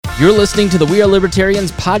You're listening to the We Are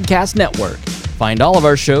Libertarians Podcast Network. Find all of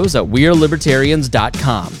our shows at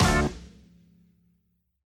wearelibertarians.com.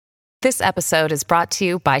 This episode is brought to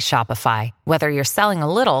you by Shopify. Whether you're selling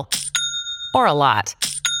a little or a lot,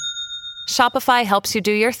 Shopify helps you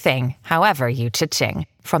do your thing, however you cha-ching.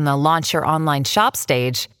 From the launch your online shop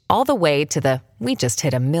stage, all the way to the we just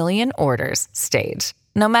hit 1 million orders stage.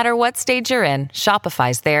 No matter what stage you're in,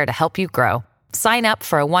 Shopify's there to help you grow. Sign up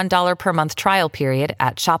for a $1 per month trial period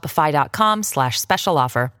at shopify.com/special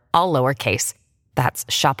offer, all lowercase. That's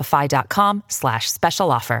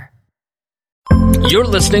shopify.com/special offer. You're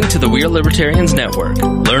listening to the We Are Libertarians Network.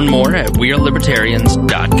 Learn more at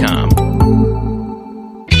wearelibertarians.com.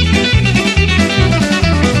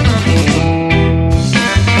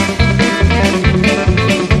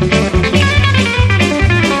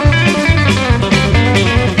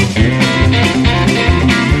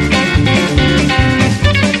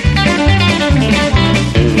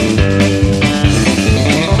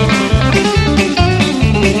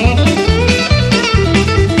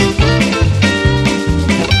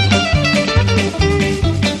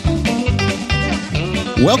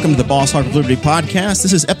 Welcome to the Boss Hog of Liberty podcast.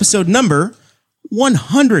 This is episode number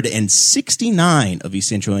 169 of East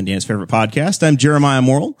Central Indiana's favorite podcast. I'm Jeremiah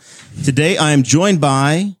Morrill. Today I am joined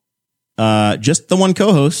by just the one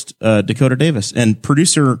co-host, Dakota Davis, and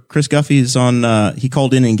producer Chris Guffey is on. He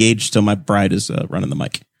called in engaged, so my bride is running the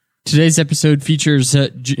mic. Today's episode features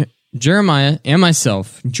Jeremiah and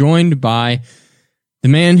myself, joined by the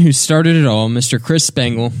man who started it all, Mr. Chris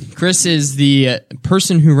Spangle. Chris is the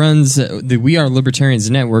person who runs the We Are Libertarians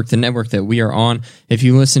Network, the network that we are on. If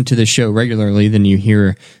you listen to the show regularly, then you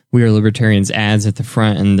hear We Are Libertarians ads at the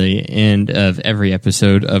front and the end of every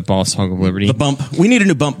episode of Boss Hog of Liberty. The bump. We need a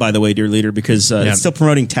new bump, by the way, dear leader, because it's still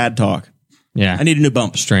promoting Tad Talk. Yeah. I need a new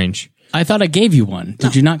bump. Strange. I thought I gave you one.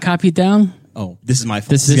 Did you not copy it down? Oh, this is my fault.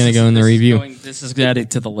 This is going to go in the review. This is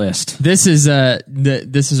added to the list. This is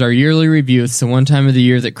this is our yearly review. It's the one time of the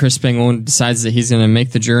year that Chris Spangle decides that he's going to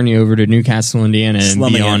make the journey over to Newcastle, Indiana,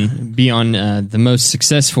 and be on the most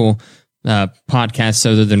successful podcasts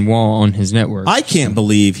other than Wall on his network. I can't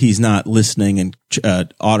believe he's not listening and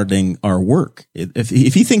auditing our work. If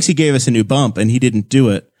he thinks he gave us a new bump and he didn't do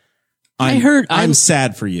it, I'm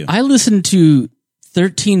sad for you. I listened to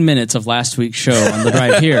 13 minutes of last week's show on the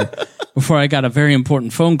drive here before I got a very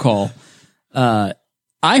important phone call. I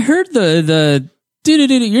heard the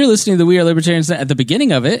you're listening to the We Are Libertarians at the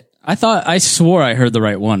beginning of it. I swore I heard the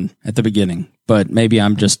right one at the beginning, but maybe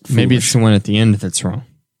I'm just foolish. Maybe it's the one at the end that's wrong.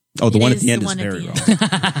 Oh, the one at the end is very wrong.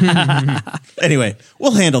 Anyway,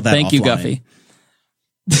 we'll handle that. Thank you, Guffey.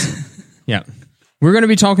 Yeah. We're going to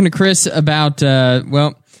be talking to Chris about,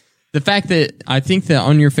 the fact that I think that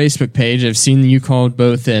on your Facebook page, I've seen you called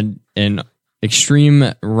both an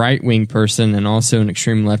extreme right-wing person and also an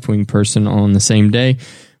extreme left-wing person on the same day.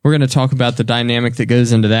 We're going to talk about the dynamic that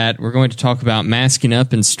goes into that. We're going to talk about masking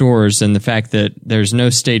up in stores and the fact that there's no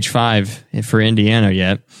stage 5 for Indiana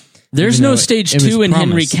yet. There's no stage 2 in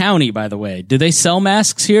Henry County, by the way. Do they sell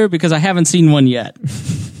masks here? Because I haven't seen one yet.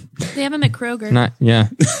 They have them at Kroger.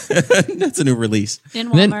 That's a new release.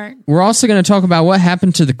 In Walmart. Then we're also going to talk about what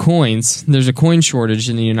happened to the coins. There's a coin shortage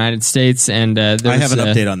in the United States, and I have an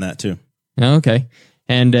update on that too. Okay.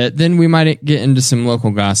 And then we might get into some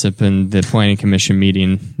local gossip and the Planning Commission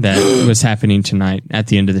meeting that was happening tonight at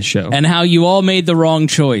the end of the show. And how you all made the wrong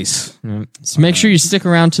choice. So make sure you stick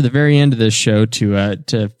around to the very end of this show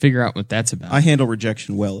to figure out what that's about. I handle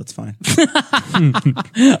rejection well. It's fine.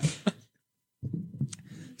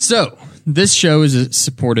 So, this show is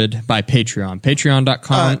supported by Patreon.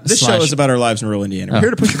 Patreon.com. This show is about our lives in rural Indiana. We're here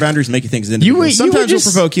to push your boundaries and make you think as individuals. Sometimes we'll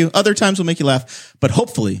provoke you. Other times we'll make you laugh. But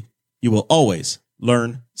hopefully, you will always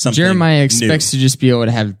learn something Jeremiah expects new. to just be able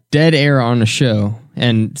to have dead air on a show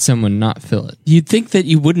and someone not fill it. You'd think that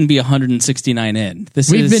you wouldn't be 169 in.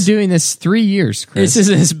 We've been doing this 3 years, Chris. This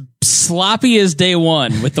is as sloppy as day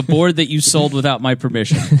one with the board that you sold without my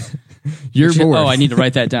permission. Your board. Oh, I need to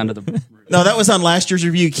write that down to the... No, that was on last year's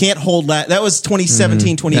review. You can't hold that. That was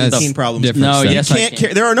 2017, 2018 problems. No, yes, I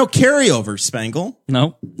can't. There are no carryovers, Spangle.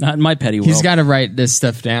 No, not in my petty world. He's got to write this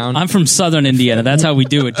stuff down. I'm from Southern Indiana. That's how we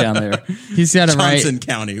do it down there. He's got to write... Johnson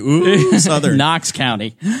County. Ooh, Southern. Knox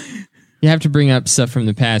County. You have to bring up stuff from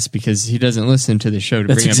the past because he doesn't listen to the show to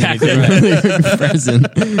That's bring exactly up anything present.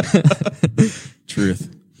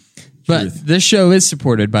 Truth. But this show is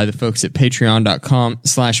supported by the folks at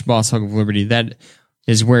patreon.com/BossHogOfLiberty. That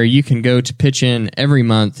is where you can go to pitch in every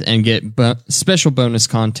month and get special bonus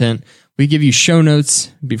content. We give you show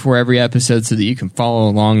notes before every episode so that you can follow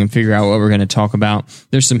along and figure out what we're going to talk about.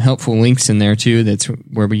 There's some helpful links in there, too. That's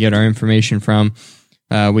where we get our information from.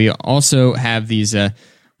 We also have these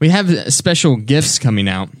We have special gifts coming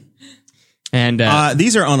out. And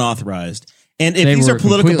these are unauthorized. And if They these were are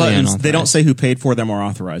political completely buttons, they don't unauthorized. say who paid for them or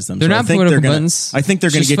authorized them. They're So not I think political gonna, buttons. I think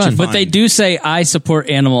they're going to It's get just you fun. fined. But they do say, I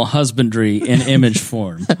support animal husbandry in image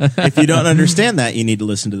form. If you don't understand that, you need to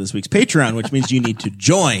listen to this week's Patreon, which means you need to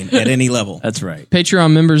join at any level. That's right.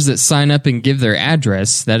 Patreon members that sign up and give their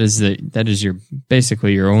address, that is your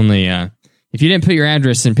basically your only. If you didn't put your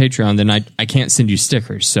address in Patreon, then I can't send you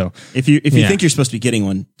stickers. So If you Yeah. think you're supposed to be getting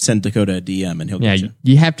one, send Dakota a DM and he'll yeah, get you.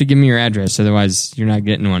 you have to give me your address, otherwise you're not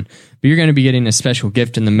getting one. But you're going to be getting a special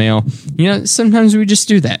gift in the mail. You know, sometimes we just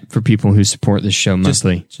do that for people who support this show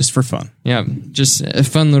monthly. Just for fun. Yeah, just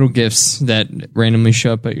fun little gifts that randomly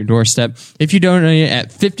show up at your doorstep. If you donate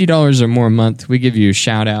at $50 or more a month, we give you a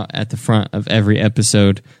shout out at the front of every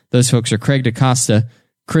episode. Those folks are Craig DaCosta,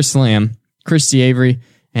 Chris Lamb, Christy Avery,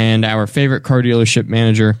 and our favorite car dealership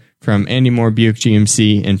manager from Andy Moore Buick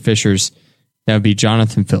GMC and Fishers. That would be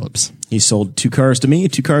Jonathan Phillips. He sold 2 cars to me,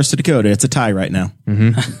 2 cars to Dakota. It's a tie right now.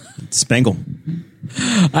 Mm-hmm. Spangle.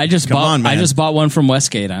 I just bought one from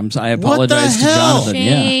Westgate. I apologize to hell? Jonathan.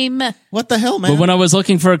 Yeah. Shame. What the hell, man? But when I was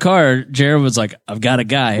looking for a car, Jared was like, I've got a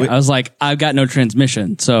guy. I was like, I've got no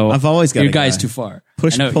transmission. So I've always got your a guy's guy. too far.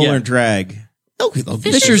 Push, I know, pull, yeah. or drag. Okay,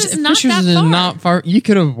 Fishers is not that far. You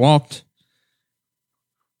could have walked.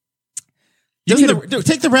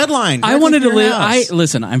 Take the red line. I wanted to live.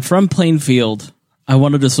 Listen. I'm from Plainfield. I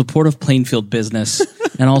wanted a supportive Plainfield business,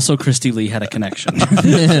 and also Christy Lee had a connection. So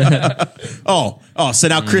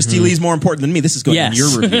now Christy Lee's more important than me. This is going in Yes.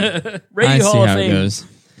 your review. Radio I see Hall of how it Fame. goes.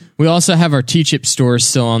 We also have our T-Chip stores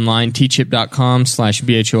still online,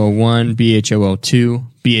 tchip.com/BHOL1, BHOL2,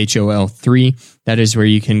 BHOL3. That is where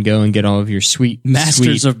you can go and get all of your sweet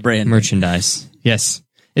Masters sweet of branding. merchandise. Yes.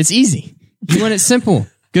 It's easy. You want it simple.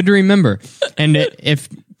 Good to remember. And if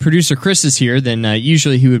producer Chris is here, then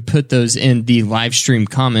usually he would put those in the live stream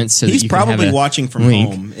comments. So He's that you can have probably a watching from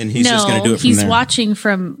link. home, and he's just going to do it from he's there. watching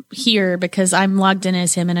from here because I'm logged in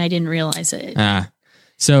as him and I didn't realize it.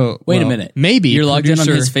 So Wait a minute. Maybe You're logged in on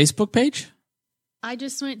producer- his Facebook page? I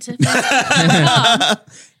just went to Facebook.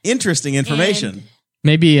 Interesting information.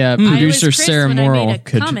 Maybe producer Chris Sarah when I Morrill made a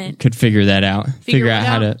comment. could figure that out. Figure out it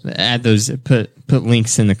how out. to add those, put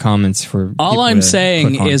links in the comments for. All people I'm to saying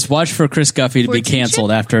click on. is watch for Chris Guffey to For be T-Chip?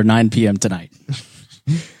 canceled after 9 p.m. tonight.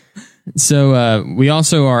 So we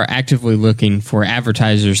also are actively looking for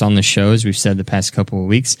advertisers on the show, as we've said the past couple of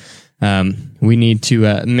weeks. We need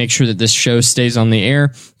to make sure that this show stays on the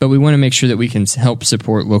air, but we want to make sure that we can help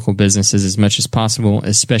support local businesses as much as possible,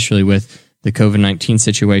 especially with the COVID-19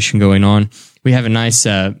 situation going on. We have a nice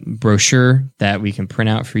brochure that we can print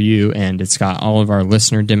out for you, and it's got all of our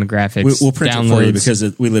listener demographics. We'll print downloads. it for you because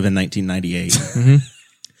we live in 1998.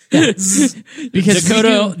 Because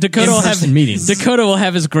Dakota will have meetings. Dakota will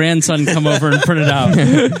have his grandson come over and print it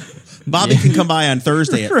out. Bobby can come by on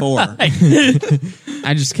Thursday at 4.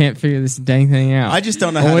 I just can't figure this dang thing out. I just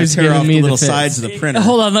don't know how Always to tear giving off me the the little fits. sides of the printer.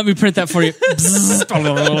 Hold on, let me print that for you.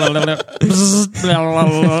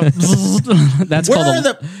 That's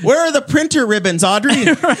called Where are the printer ribbons, Audrey?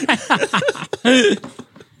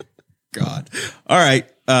 God. All right.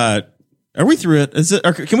 Are we through it? Is it?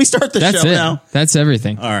 Or can we start the That's show it. now? That's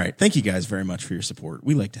everything. All right. Thank you guys very much for your support.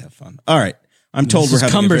 We like to have fun. All right. I'm told This we're is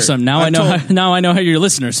having cumbersome. Now I know how your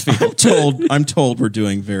listeners feel. I'm told we're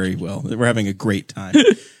doing very well. We're having a great time.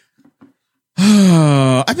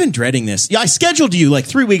 I've been dreading this. Yeah, I scheduled you like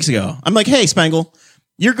 3 weeks ago. I'm like, hey, Spangle,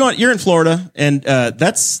 you're in Florida, and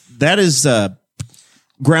that is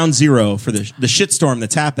ground zero for the shitstorm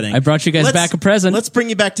that's happening. I brought you guys back a present. Let's bring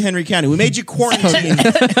you back to Henry County. We made you quarantine.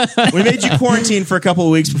 We made you quarantine for a couple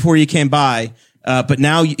of weeks before you came by, but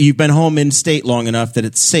now you've been home in state long enough that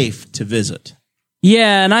it's safe to visit.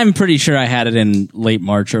 Yeah, and I'm pretty sure I had it in late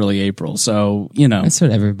March, early April. So, That's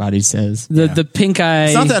what everybody says. the pink eye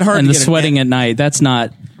It's not that hard and to the get sweating at night, that's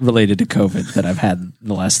not related to COVID that I've had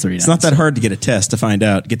the last 3 nights. It's not that hard to get a test to find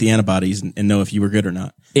out, get the antibodies, and know if you were good or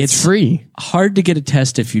not. It's Free. hard to get a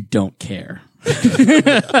test if you don't care.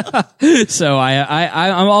 So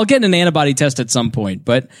I'll get an antibody test at some point,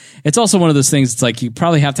 but it's also one of those things. It's like you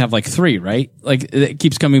probably have to have like 3, right? Like it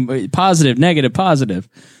keeps coming positive, negative, positive.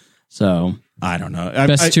 So I don't know.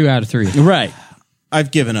 Best 2 out of 3. right,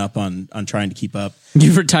 I've given up on trying to keep up.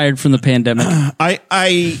 you've retired from the pandemic.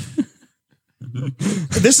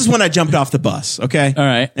 This is when I jumped off the bus. Okay. All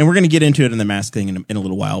right. And we're going to get into it in the mask thing in a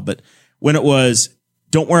little while. But when it was,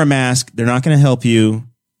 don't wear a mask. They're not going to help you.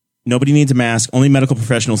 Nobody needs a mask. Only medical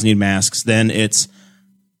professionals need masks. Then it's,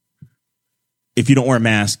 if you don't wear a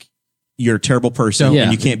mask, you're a terrible person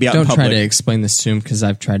and you can't be out in Don't public. try to explain this to him because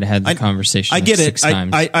I've tried to have the conversation. I get it. 6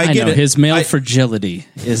 times. I I get know it. his male fragility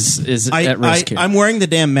is at risk here. I'm wearing the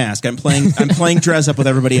damn mask. I'm playing dress up with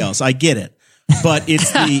everybody else. I get it. But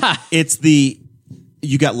it's the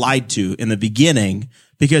you got lied to in the beginning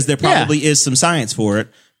because there probably is some science for it.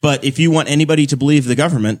 But if you want anybody to believe the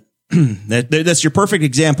government, that's your perfect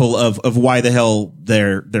example of why the hell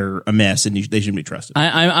they're a mess and they shouldn't be trusted.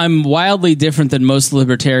 I'm wildly different than most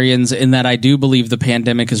libertarians in that I do believe the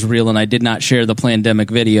pandemic is real, and I did not share the pandemic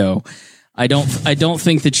video. I don't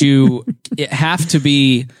think that you have to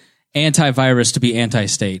be antivirus to be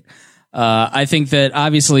anti-state. I think that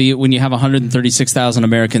obviously when you have 136,000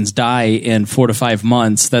 Americans die in 4 to 5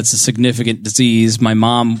 months, that's a significant disease. My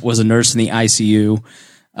mom was a nurse in the ICU.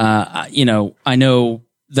 I know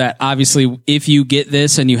that obviously if you get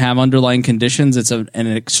this and you have underlying conditions, it's an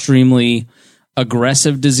extremely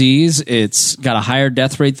aggressive disease. It's got a higher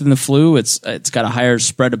death rate than the flu. It's got a higher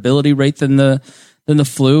spreadability rate than the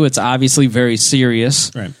flu. It's obviously very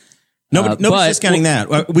serious. Right. Nobody's discounting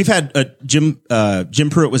that. We've had Jim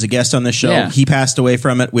Pruitt was a guest on this show. Yeah. He passed away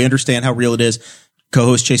from it. We understand how real it is.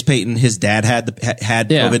 Co-host Chase Payton, his dad had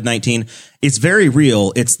COVID-19. It's very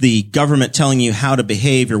real. It's the government telling you how to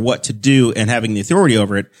behave or what to do and having the authority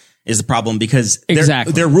over it is the problem because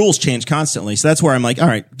their rules change constantly. So that's where I'm like, all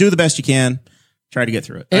right, do the best you can. Try to get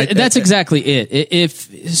through it. That's exactly it.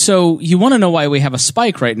 If so, you want to know why we have a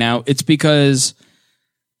spike right now? It's because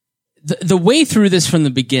the way through this from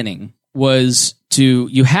the beginning was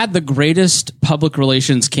you had the greatest public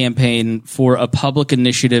relations campaign for a public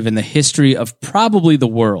initiative in the history of probably the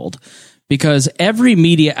world, because every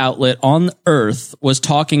media outlet on Earth was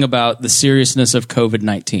talking about the seriousness of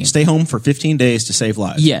COVID-19. Stay home for 15 days to save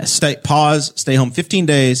lives. Yes. Stay home 15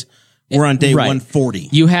 days. We're on day 140.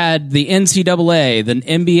 You had the NCAA, the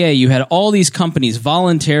NBA. You had all these companies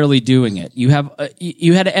voluntarily doing it. You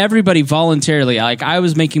had everybody voluntarily. Like I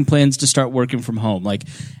was making plans to start working from home. Like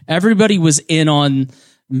everybody was in on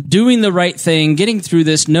doing the right thing, getting through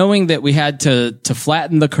this, knowing that we had to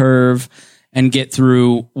flatten the curve and get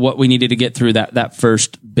through what we needed to get through that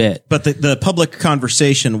first bit. But the public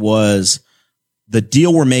conversation was, the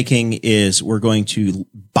deal we're making is we're going to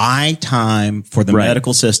buy time for the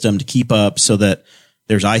medical system to keep up so that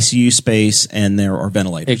there's ICU space and there are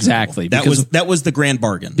ventilators. Exactly. That was the grand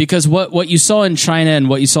bargain. Because what you saw in China and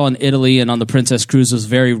what you saw in Italy and on the Princess Cruise was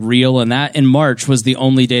very real, and that in March was the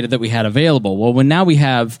only data that we had available. Well, when now we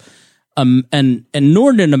have an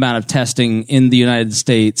inordinate amount of testing in the United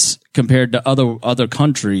States compared to other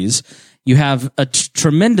countries, you have a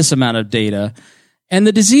tremendous amount of data. And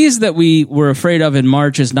the disease that we were afraid of in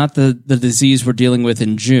March is not the disease we're dealing with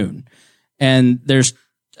in June. And there's,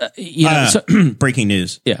 breaking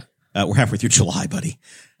news. Yeah. We're halfway through July, buddy.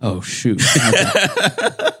 Oh, shoot.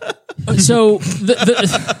 Okay. So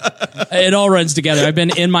it all runs together. I've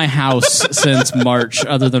been in my house since March,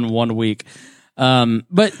 other than 1 week.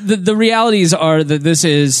 But the realities are that this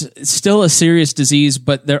is still a serious disease,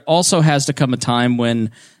 but there also has to come a time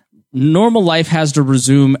when normal life has to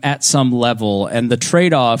resume at some level, and the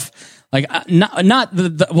trade-off, like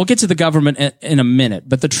we'll get to the government in a minute,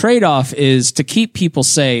 but the trade-off is to keep people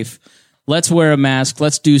safe. Let's wear a mask.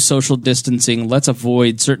 Let's do social distancing. Let's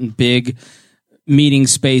avoid certain big meeting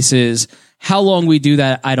spaces. How long we do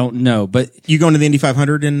that, I don't know. But you going to the Indy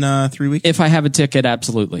 500 in 3 weeks? If I have a ticket,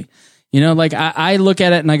 absolutely. Like I look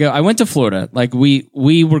at it and I go, I went to Florida. Like we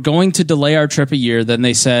were going to delay our trip a year. Then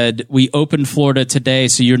they said, we opened Florida today,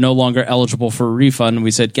 so you're no longer eligible for a refund. And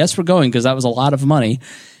we said, guess we're going, because that was a lot of money.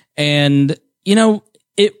 And,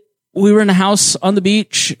 we were in a house on the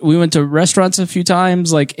beach. We went to restaurants a few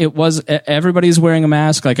times. Like everybody's wearing a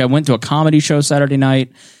mask. Like I went to a comedy show Saturday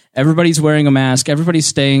night. Everybody's wearing a mask. Everybody's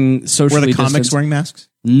staying socially distanced. Were the comics wearing masks?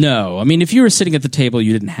 No. I mean, if you were sitting at the table,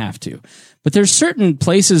 you didn't have to. But there's certain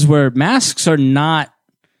places where masks are not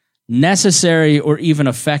necessary or even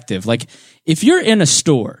effective. Like if you're in a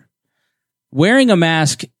store, wearing a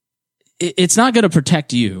mask, it's not going to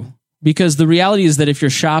protect you, because the reality is that if you're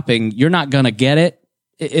shopping, you're not going to get it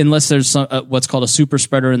unless there's what's called a super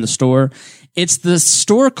spreader in the store. It's the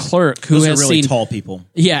store clerk who has really seen tall people.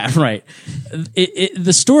 Yeah, right.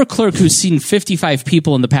 The store clerk who's seen 55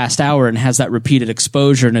 people in the past hour and has that repeated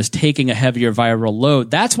exposure and is taking a heavier viral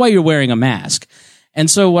load. That's why you're wearing a mask. And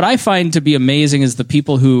so what I find to be amazing is the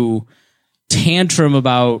people who tantrum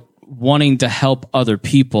about wanting to help other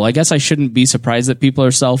people. I guess I shouldn't be surprised that people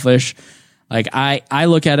are selfish. Like I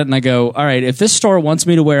look at it and I go, all right, if this store wants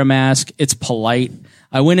me to wear a mask, it's polite.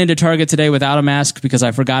 I went into Target today without a mask because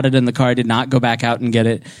I forgot it in the car. I did not go back out and get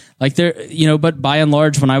it. Like but by and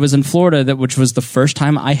large, when I was in Florida, which was the first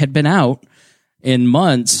time I had been out in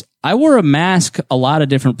months, I wore a mask a lot of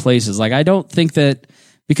different places. Like, I don't think that,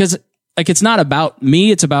 because like, it's not about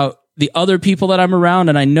me, it's about the other people that I'm around.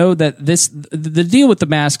 And I know that the deal with the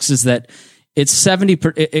masks is that it's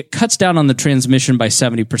it cuts down on the transmission by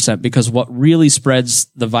 70%, because what really spreads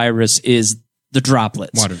the virus is the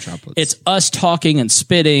droplets. Water droplets. It's us talking and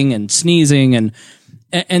spitting and sneezing.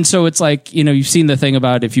 And so it's like, you know, you've seen the thing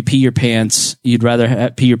about if you pee your pants, you'd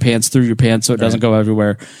rather pee your pants through your pants so it doesn't go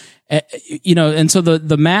everywhere. You know, and so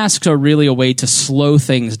the masks are really a way to slow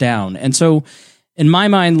things down. And so in my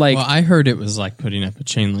mind, like, well, I heard it was like putting up a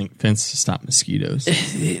chain link fence to stop mosquitoes.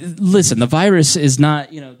 Listen, the virus is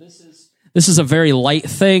not, you know, this is a very light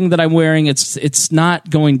thing that I'm wearing. It's not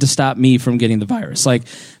going to stop me from getting the virus. Like,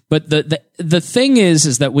 but the thing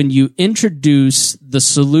is that when you introduce the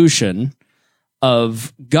solution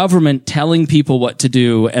of government telling people what to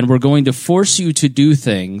do, and we're going to force you to do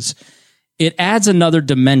things, it adds another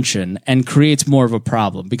dimension and creates more of a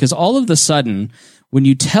problem. Because all of a sudden, when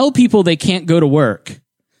you tell people they can't go to work,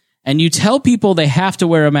 and you tell people they have to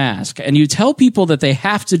wear a mask, and you tell people that they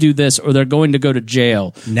have to do this or they're going to go to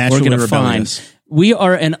jail, Naturally or get a fine. rebellious. We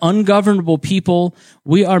are an ungovernable people.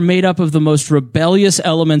 We are made up of the most rebellious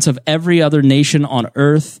elements of every other nation on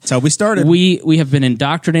earth. That's how we started. We have been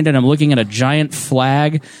indoctrinated. I'm looking at a giant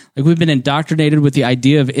flag. Like, we've been indoctrinated with the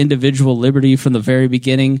idea of individual liberty from the very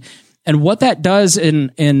beginning. And what that does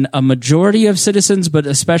in a majority of citizens, but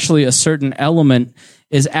especially a certain element,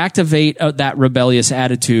 is activate that rebellious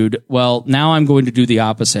attitude. Well, now I'm going to do the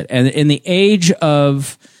opposite. And in the age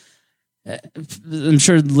of, I'm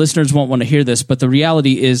sure listeners won't want to hear this, but the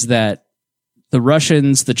reality is that the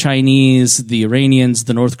Russians, the Chinese, the Iranians,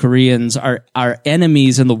 the North Koreans, our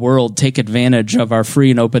enemies in the world take advantage of our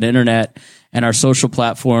free and open internet and our social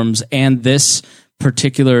platforms and this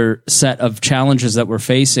particular set of challenges that we're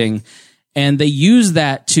facing. And they use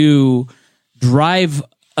that to drive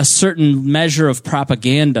a certain measure of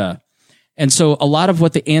propaganda. And so a lot of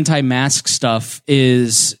what the anti-mask stuff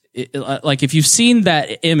is, like, if you've seen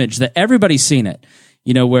that image, that everybody's seen it,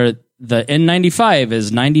 you know, where the N95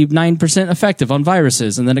 is 99% effective on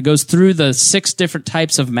viruses, and then it goes through the 6 different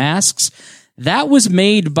types of masks. That was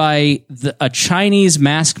made by a Chinese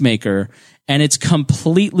mask maker, and it's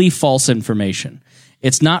completely false information.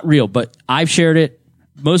 It's not real, but I've shared it.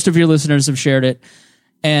 Most of your listeners have shared it.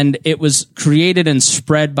 And it was created and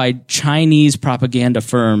spread by Chinese propaganda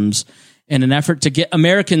firms in an effort to get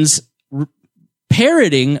Americans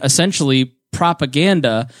parroting, essentially,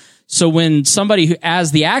 propaganda. So when somebody who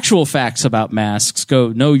has the actual facts about masks go,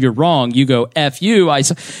 no, you're wrong, you go, F you.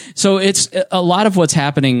 So it's a lot of what's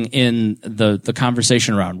happening in the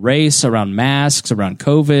conversation around race, around masks, around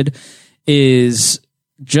COVID is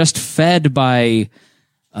just fed by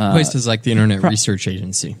places like the Internet Research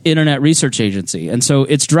Agency. And so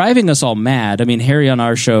it's driving us all mad. I mean, Harry on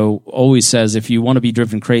our show always says, if you want to be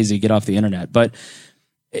driven crazy, get off the internet. But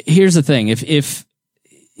here's the thing.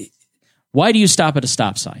 Why do you stop at a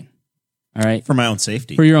stop sign? All right. For my own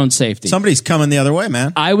safety. For your own safety. Somebody's coming the other way,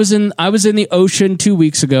 man. I was in the ocean 2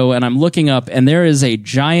 weeks ago, and I'm looking up, and there is a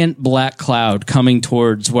giant black cloud coming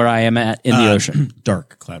towards where I am at in the ocean.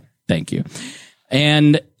 Dark cloud. Thank you.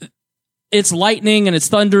 And it's lightning and it's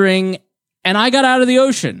thundering, and I got out of the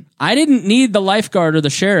ocean. I didn't need the lifeguard or the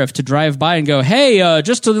sheriff to drive by and go, hey,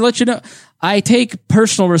 just to let you know. I take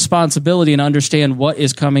personal responsibility and understand what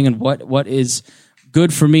is coming and what is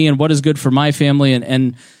good for me and what is good for my family.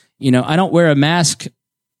 And you know, I don't wear a mask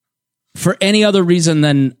for any other reason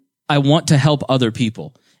than I want to help other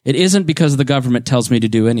people. It isn't because the government tells me to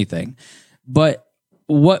do anything. But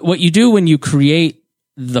what you do when you create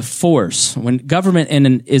the force, when government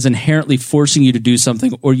is inherently forcing you to do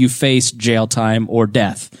something, or you face jail time or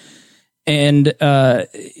death, and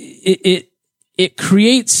it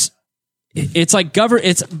creates, it's like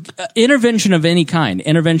it's intervention of any kind,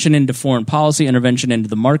 intervention into foreign policy, intervention into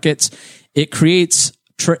the markets. It creates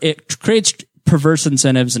perverse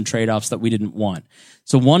incentives and trade-offs that we didn't want.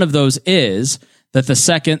 So one of those is that the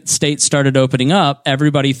second states started opening up,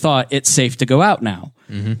 everybody thought it's safe to go out now.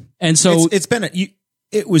 Mm-hmm. And so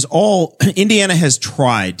it was all, Indiana has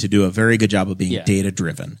tried to do a very good job of being data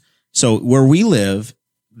driven. So where we live,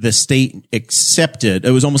 the state accepted,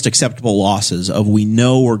 it was almost acceptable losses of, we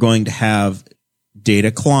know we're going to have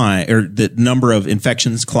data climb, or the number of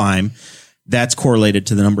infections climb. That's correlated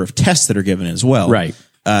to the number of tests that are given as well. Right.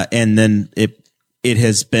 And then it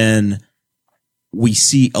has been, we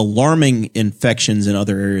see alarming infections in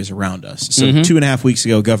other areas around us. So 2.5 weeks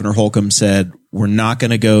ago, Governor Holcomb said, we're not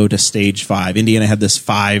going to go to stage 5. Indiana had this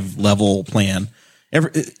 5-level plan.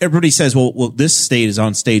 Everybody says, well, this state is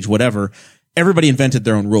on stage whatever. Everybody invented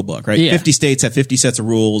their own rule book, right? Yeah. 50 states have 50 sets of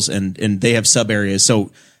rules, and they have sub areas.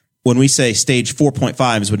 So when we say stage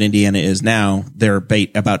 4.5 is what Indiana is now, they're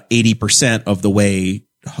about 80% of the way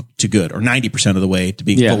to good, or 90% of the way to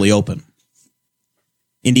being fully open.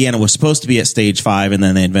 Indiana was supposed to be at stage 5, and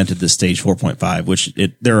then they invented this stage 4.5, which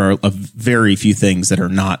there are a very few things that are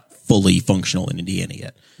not fully functional in Indiana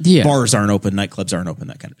yet. Yeah. Bars aren't open, nightclubs aren't open,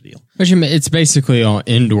 that kind of deal. It's basically all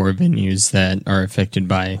indoor venues that are affected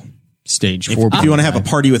by stage 4. If you want to have a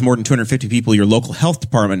party with more than 250 people, your local health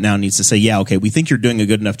department now needs to say, yeah, okay, we think you're doing a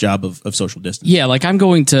good enough job of social distance. Yeah, like I'm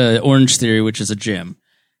going to Orange Theory, which is a gym,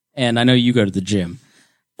 and I know you go to the gym.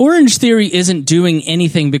 Orange Theory isn't doing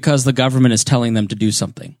anything because the government is telling them to do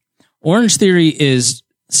something. Orange Theory is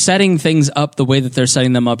setting things up the way that they're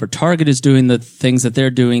setting them up, or Target is doing the things that they're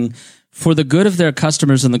doing for the good of their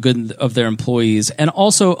customers and the good of their employees, and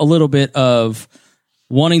also a little bit of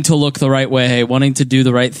wanting to look the right way, wanting to do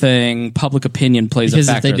the right thing. Public opinion plays a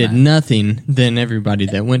factor. Because if they did nothing, then everybody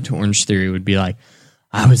that went to Orange Theory would be like,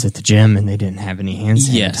 I was at the gym and they didn't have any hand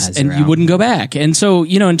sanitizer. Yes, and you wouldn't go back. And so,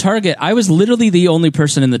 in Target, I was literally the only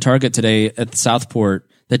person in the Target today at the Southport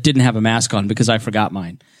that didn't have a mask on because I forgot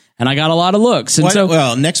mine. And I got a lot of looks. And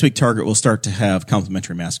well, next week Target will start to have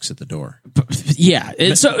complimentary masks at the door. Yeah.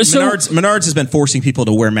 Menards has been forcing people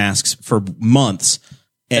to wear masks for months,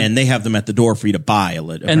 and they have them at the door for you to buy.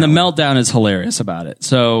 And the meltdown is hilarious about it.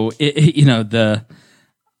 So,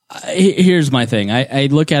 here's my thing. I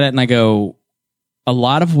look at it and I go, a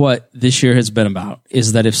lot of what this year has been about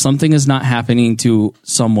is that if something is not happening to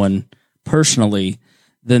someone personally,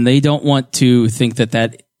 then they don't want to think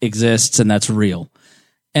that exists and that's real.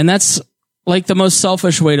 And that's like the most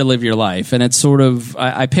selfish way to live your life. And it's sort of,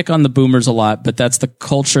 I pick on the boomers a lot, but that's the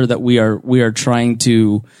culture that we are trying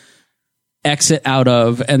to exit out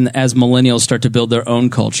of. And as millennials start to build their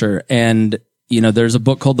own culture. And, there's a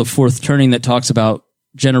book called The Fourth Turning that talks about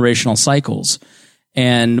generational cycles.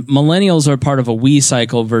 And millennials are part of a we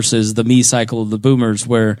cycle versus the me cycle of the boomers,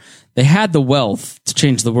 where they had the wealth to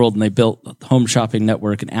change the world and they built Home Shopping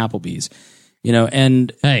Network and Applebee's,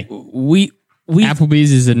 and hey, we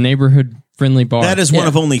Applebee's is a neighborhood friendly bar. That is one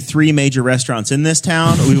of only 3 major restaurants in this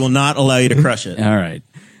town. We will not allow you to crush it. All right.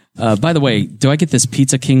 By the way, do I get this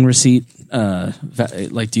Pizza King receipt? Do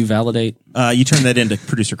you validate? You turn that into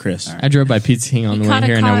producer Chris. I drove by Pizza King on the way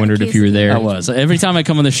here, and I wondered if you were there. I was. Every time I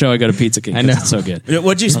come on the show, I go to Pizza King. I know. It's so good.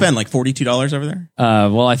 What'd you spend? Like $42 over there?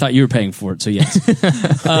 Well, I thought you were paying for it, so yes.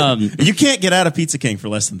 You can't get out of Pizza King for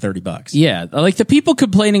less than $30. Yeah. Like the people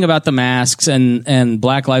complaining about the masks and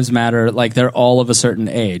Black Lives Matter, like they're all of a certain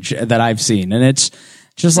age that I've seen. And it's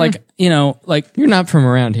just like, you're not from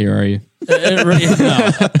around here, are you?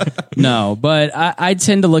 No, but I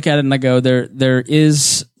tend to look at it and I go, there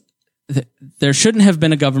shouldn't have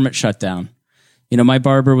been a government shutdown. My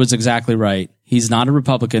barber was exactly right. He's not a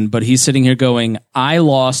Republican, but he's sitting here going, I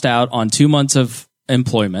lost out on 2 months of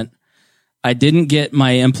employment. I didn't get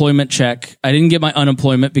my employment check. I didn't get my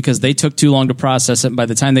unemployment because they took too long to process it. And by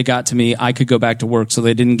the time they got to me, I could go back to work. So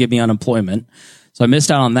they didn't give me unemployment. So I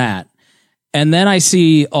missed out on that. And then I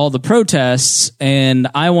see all the protests and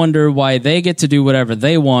I wonder why they get to do whatever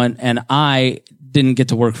they want and I didn't get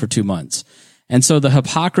to work for 2 months. And so the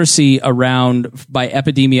hypocrisy by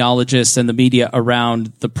epidemiologists and the media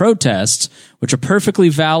around the protests, which are perfectly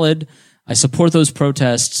valid. I support those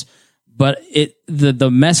protests, but the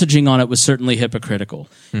messaging on it was certainly hypocritical.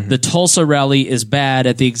 Mm-hmm. The Tulsa rally is bad.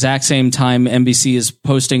 At the exact same time, NBC is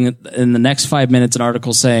posting in the next 5 minutes an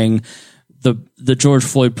article saying the George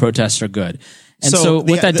Floyd protests are good. And so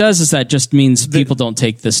what that does is that just means people don't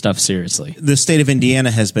take this stuff seriously. The state of Indiana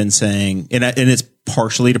has been saying, and it's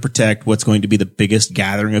partially to protect what's going to be the biggest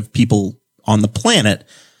gathering of people on the planet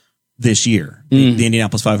this year, the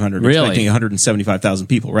Indianapolis 500, expecting 175,000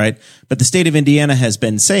 people, right? But the state of Indiana has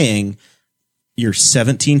been saying you're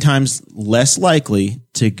 17 times less likely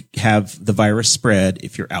to have the virus spread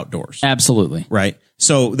if you're outdoors. Absolutely. Right.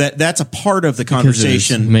 So that's a part of the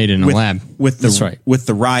conversation made in a lab with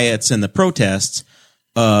the riots and the protests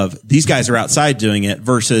of these guys are outside doing it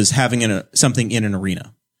versus having something in an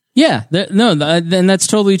arena. Yeah. Then that's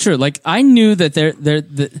totally true. Like I knew that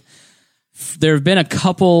there have been a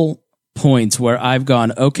couple points where I've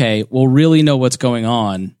gone, okay, we'll really know what's going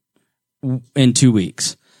on in 2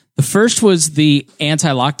 weeks. The first was the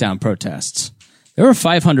anti-lockdown protests. There were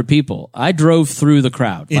 500 people. I drove through the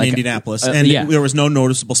crowd. In Indianapolis, and there was no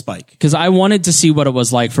noticeable spike. Because I wanted to see what it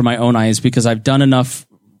was like for my own eyes, because I've done enough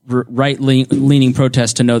right-leaning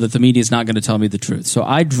protests to know that the media is not going to tell me the truth. So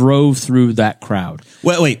I drove through that crowd.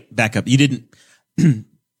 Wait, back up. You didn't...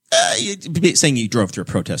 saying you drove through a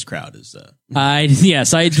protest crowd is...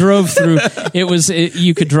 Yes, I drove through...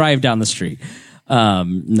 You could drive down the street.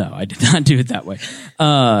 No, I did not do it that way.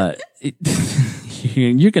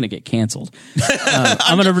 you're going to get canceled.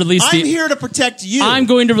 I'm going to release I'm here to protect you. I'm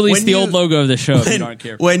going to release When the you- old logo of the show if you don't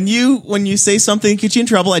care. When you say something that gets you in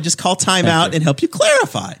trouble, I just call time out and help you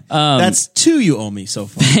clarify. That's two you owe me so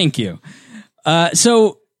far. Thank you.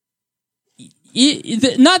 So,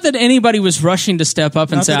 not that anybody was rushing to step up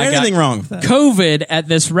and Not say, that I got anything wrong with that. COVID at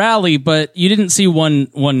this rally, but you didn't see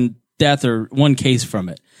one death or one case from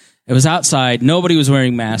it. It was outside. Nobody was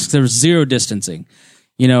wearing masks. There was zero distancing.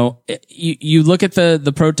 You know, you look at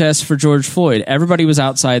the protests for George Floyd. Everybody was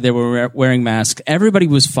outside. They were wearing masks. Everybody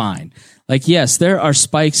was fine. Like, yes, there are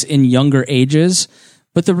spikes in younger ages,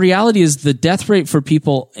 but the reality is the death rate for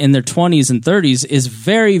people in their 20s and 30s is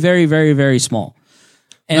very, very, very, very small.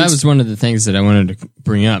 And That was one of the things that I wanted to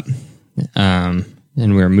bring up. And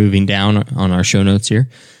we're moving down on our show notes here.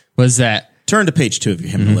 Was that Turn to page 2 of your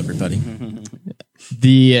hymnal, everybody.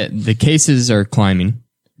 the cases are climbing.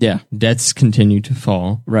 yeah, Deaths continue to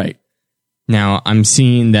fall. right. Now, I'm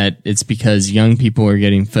seeing that it's because young people are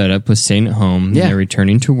getting fed up with staying at home. Yeah. They're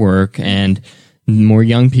returning to work, and more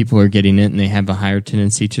young people are getting it, and they have a higher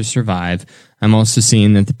tendency to survive. I'm also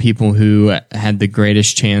seeing that the people who had the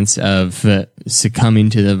greatest chance of succumbing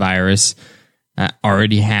to the virus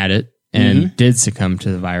already had it and did succumb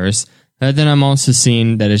to the virus. But then I'm also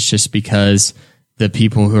seeing that it's just because the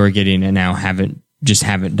people who are getting it now haven't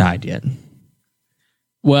died yet.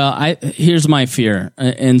 Well, here's my fear.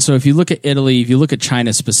 And so if you look at Italy, if you look at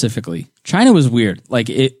China specifically, China was weird.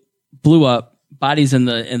 Like, it blew up, bodies in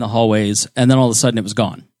the hallways, and then all of a sudden it was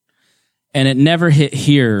gone. And it never hit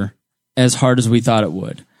here as hard as we thought it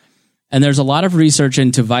would. And there's a lot of research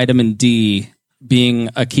into vitamin D being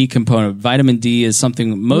a key component. Vitamin D is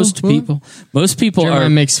something most people Jeremiah are.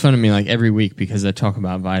 makes fun of me like every week because I talk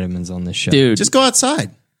about vitamins on this show. Dude, Just go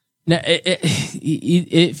outside.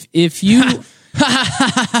 if you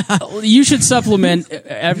you should supplement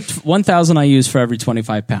 1,000 IUs for every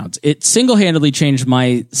 25 pounds. It single-handedly changed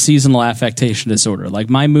my seasonal affectation disorder. Like,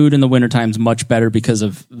 my mood in the wintertime is much better because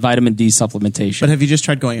of vitamin D supplementation. But have you just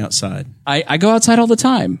tried going outside? I go outside all the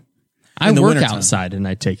time. I in the work wintertime. outside and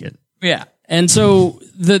I take it. Yeah. And so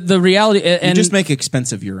the reality, You and just make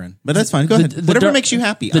expensive urine. But that's fine. Go ahead. Whatever dar- makes you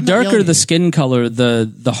happy. The I'm not yelling darker at the you. skin color,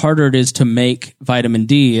 the harder it is to make vitamin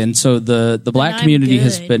D. And so the black I'm community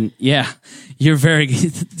has good. been, yeah, you're very,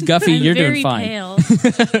 Guffy, I'm you're very doing fine. pale.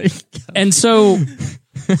 And so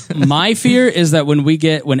my fear is that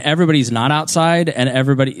when everybody's not outside and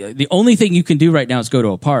the only thing you can do right now is go to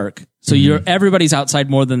a park. So everybody's outside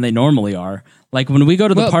more than they normally are. Like, when we go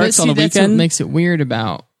to the parks on the that's what weekend. makes it weird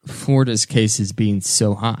about Florida's cases being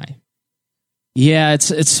so high. Yeah, it's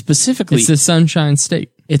specifically, It's the Sunshine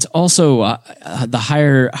State. it's also the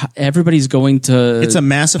higher, everybody's going to. It's a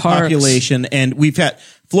massive parks. population, and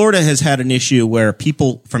Florida has had an issue where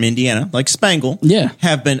people from Indiana, like Spangle, Yeah.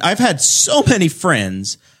 I've had so many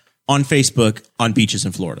friends on Facebook on beaches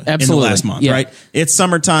in Florida Absolutely. in the last month, Yeah. right? It's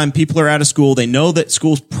summertime. People are out of school. They know that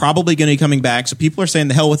school's probably going to be coming back. So people are saying,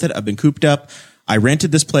 the hell with it. I've been cooped up. I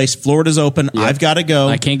rented this place. Florida's open. I've got to go.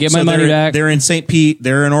 I can't get my money they're- back. They're in St. Pete.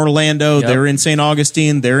 They're in Orlando. Yep. They're in St.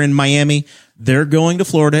 Augustine. They're in Miami. They're going to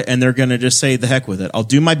Florida, and they're going to just say, the heck with it. I'll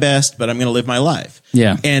do my best, but I'm going to live my life.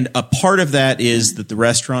 Yeah. And a part of that is that the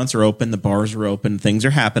restaurants are open, the bars are open, things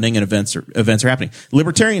are happening, and events are happening.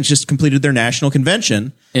 Libertarians just completed their national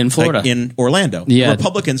convention In Florida. like, in Orlando. Yeah.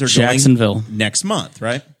 Republicans are Jacksonville. going next month,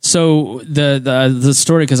 right? So the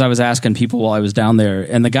story, because I was asking people while I was down there,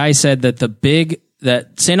 and the guy said that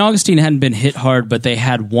that St. Augustine hadn't been hit hard, but they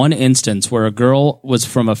had one instance where a girl was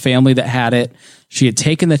from a family that had it. She had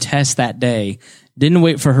taken the test that day, didn't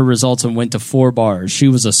wait for her results, and went to 4 bars. She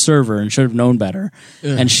was a server and should have known better.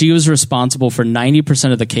 And she was responsible for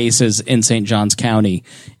 90% of the cases in St. Johns County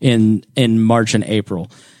in March and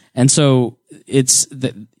April. And so it's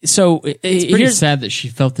Pretty sad that she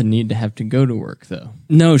felt the need to have to go to work, though.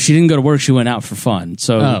 No, she didn't go to work. She went out for fun.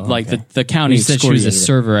 So, okay. the county You said she was a excoriated her.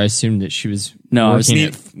 server. I assumed that she was No, I was working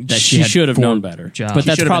neat. that she had should have 4 known better. jobs. But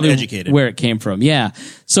that's should have been probably educated. where it came from. Yeah.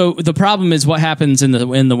 So the problem is what happens in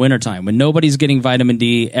the wintertime when nobody's getting vitamin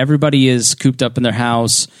D. Everybody is cooped up in their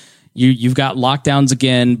house. You've got lockdowns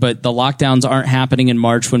again, but the lockdowns aren't happening in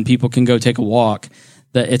March when people can go take a walk.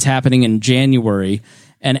 It's happening in January.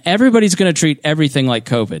 And everybody's going to treat everything like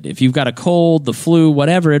COVID. If you've got a cold, the flu,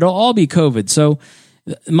 whatever, it'll all be COVID. So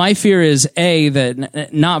my fear is that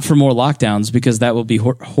not for more lockdowns, because that will be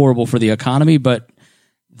horrible for the economy, but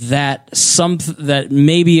that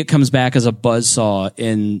maybe it comes back as a buzzsaw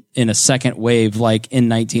in a second wave, like in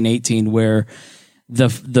 1918, where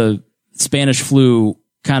the Spanish flu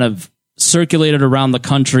kind of circulated around the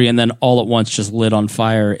country and then all at once just lit on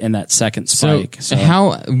fire in that second spike. So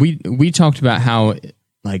how we talked about how,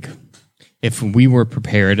 like, if we were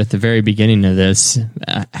prepared at the very beginning of this,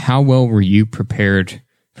 how well were you prepared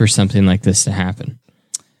for something like this to happen?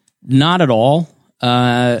 Not at all.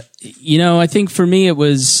 I think for me, I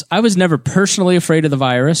was never personally afraid of the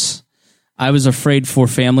virus. I was afraid for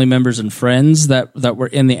family members and friends that were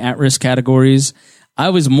in the at-risk categories. I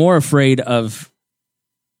was more afraid of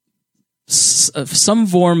some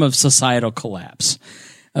form of societal collapse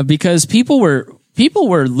because people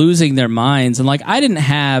were losing their minds. And like,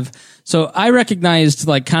 so I recognized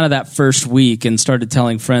like kind of that first week and started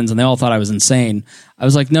telling friends and they all thought I was insane. I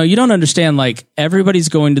was like, no, you don't understand. Like everybody's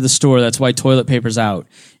going to the store. That's why toilet paper's out.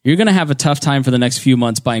 You're going to have a tough time for the next few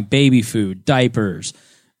months buying baby food, diapers,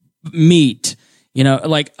 meat,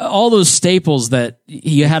 like all those staples that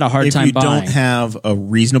you had a hard time buying. If you don't have a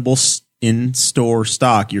reasonable in-store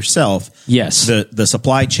stock yourself, yes, the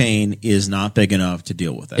supply chain is not big enough to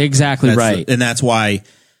deal with that. Exactly right. And that's why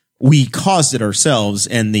we caused it ourselves,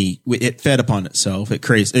 and it fed upon itself.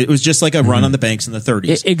 It was just like a run on the banks in the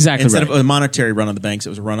 30s. Exactly. Instead right. of a monetary run on the banks, it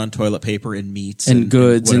was a run on toilet paper and meats and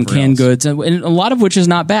goods and canned goods, and a lot of which is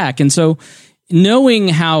not back. And so, knowing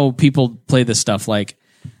how people play this stuff, like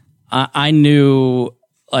I knew,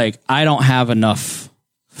 like I don't have enough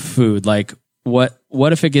food. Like what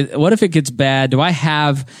if it gets bad? Do I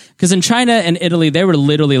have? Because in China and Italy, they were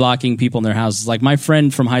literally locking people in their houses. Like my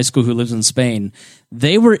friend from high school who lives in Spain,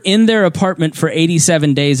 they were in their apartment for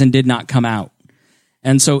 87 days and did not come out.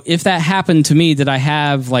 And so if that happened to me, did I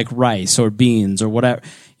have like rice or beans or whatever?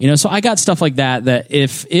 So I got stuff like that, that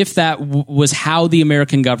if that was how the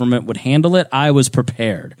American government would handle it, I was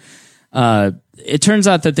prepared. It turns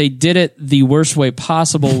out that they did it the worst way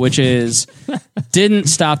possible, which is didn't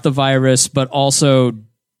stop the virus, but also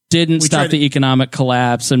didn't stop the economic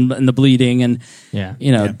collapse and the bleeding. And, we weren't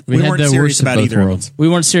had the serious worst about of both either. worlds. We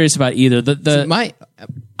weren't serious about either. So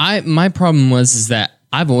my problem is that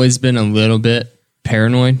I've always been a little bit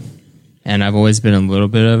paranoid, and I've always been a little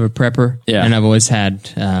bit of a prepper. Yeah. And I've always had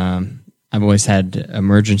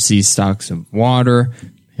emergency stocks of water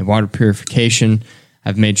and water purification.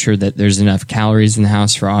 I've made sure that there's enough calories in the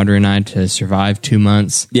house for Audrey and I to survive 2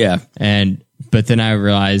 months. Yeah. But then I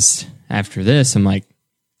realized after this, I'm like,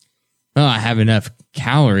 well, I have enough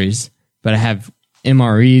calories, but I have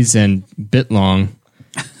MREs and BitLong,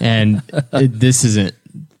 and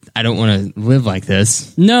I don't want to live like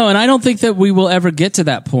this. No, and I don't think that we will ever get to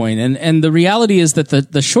that point. And the reality is that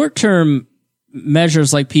the short-term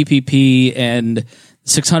measures like PPP and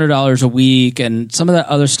 $600 a week and some of that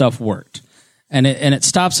other stuff worked. And it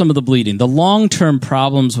stopped some of the bleeding. The long-term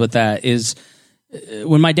problems with that is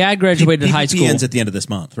when my dad graduated high school. ends at the end of this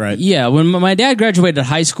month, right? Yeah, when my dad graduated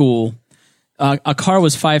high school, a car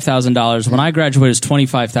was $5,000. When I graduated, it was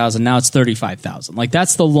 $25,000. Now it's $35,000. Like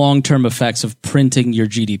that's the long-term effects of printing your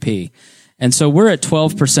GDP. And so we're at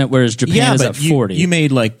 12%, whereas Japan is at 40%. You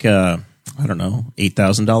made like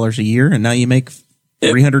 $8,000 a year, and now you make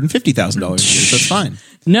 $350,000 a year. So it's fine.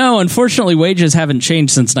 No, unfortunately, wages haven't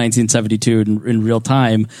changed since 1972 in real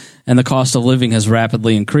time, and the cost of living has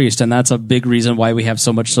rapidly increased, and that's a big reason why we have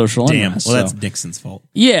so much social unrest. Well, that's Nixon's fault.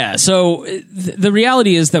 Yeah, so the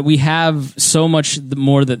reality is that we have so much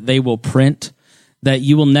more that they will print that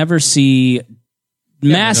you will never see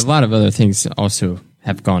mass. A lot of other things also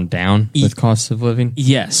have gone down with cost of living.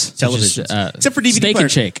 Yes. Television. Except for DVD Steak player.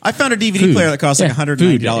 and Shake. I found a DVD player that costs like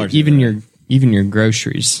 $190. Even your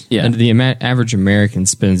groceries. Yeah. And the average American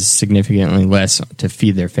spends significantly less to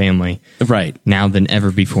feed their family Right. now than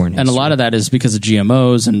ever before in history. And a lot of that is because of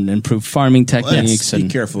GMOs and improved farming techniques. Let's be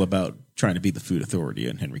careful about trying to be the food authority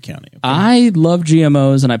in Henry County. Okay? I love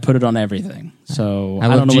GMOs and I put it on everything. So I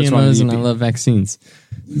don't love know what's wrong with GMOs you and I people. love vaccines.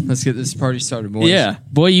 Let's get this party started, boys. Yeah.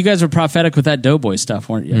 Boy, you guys were prophetic with that Doughboy stuff,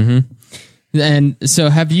 weren't you? Mm-hmm. And so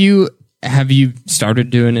have you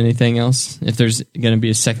started doing anything else? If there's going to be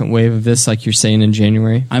a second wave of this, like you're saying in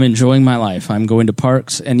January? I'm enjoying my life. I'm going to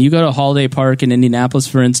parks, and you go to Holiday Park in Indianapolis,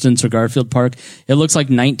 for instance, or Garfield Park. It looks like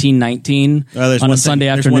 1919 on a Sunday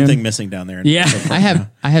afternoon. There's one thing missing down there. Yeah.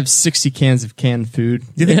 I have 60 cans of canned food. Do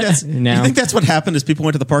you think that's now. you think that's what happened? Is people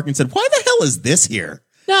went to the park and said, "Why the hell is this here?"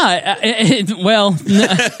 No,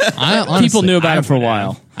 people knew about it for a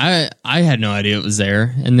while. I had no idea it was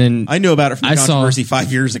there, and then I knew about it from the controversy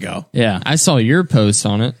 5 years ago. Yeah. I saw your post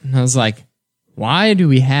on it, and I was like, why do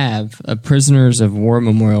we have a prisoners of war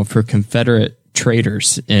memorial for Confederate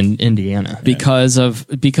traitors in Indiana? Because I'll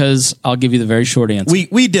give you the very short answer.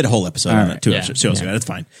 We did a whole episode on it 2 yeah, episodes ago. That's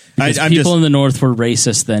fine. People in the North were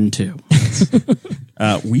racist then too.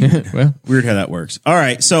 Weird. Well. Weird how that works. All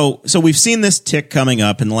right. So we've seen this tick coming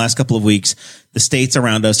up in the last couple of weeks. The states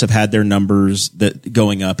around us have had their numbers that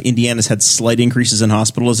going up. Indiana's had slight increases in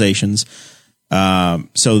hospitalizations.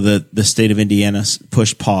 So the state of Indiana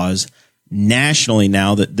pushed pause. Nationally,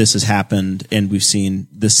 now that this has happened and we've seen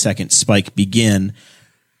this second spike begin,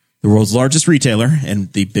 the world's largest retailer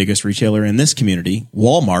and the biggest retailer in this community,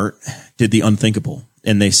 Walmart, did the unthinkable.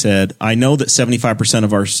 And they said, I know that 75%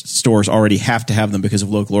 of our stores already have to have them because of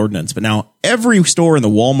local ordinance, but now every store in the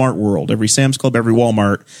Walmart world, every Sam's Club, every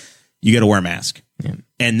Walmart, you got to wear a mask. Yeah.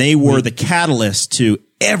 And they were the catalyst to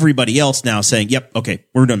everybody else now saying, yep, okay,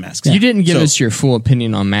 we're doing masks. You didn't give us your full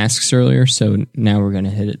opinion on masks earlier, so now we're going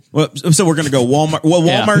to hit it. Well, so we're going to go Walmart. Well,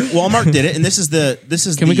 Walmart did it, and this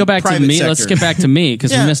is Can we go back to me? Sector. Let's get back to me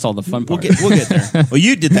because we missed all the fun part. We'll get there. Well,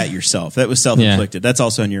 you did that yourself. That was self-inflicted. That's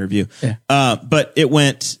also in your review. Yeah. But it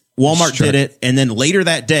went. Walmart did it, and then later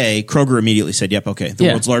that day, Kroger immediately said, "Yep, okay." The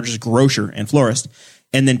world's largest grocer and florist.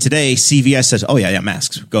 And then today, CVS says, "Oh yeah,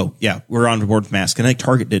 masks. Go, yeah, we're on board with masks." And I think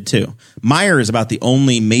Target did too. Meijer is about the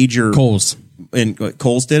only major. Kohl's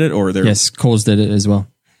did it, or they're Kohl's did it as well.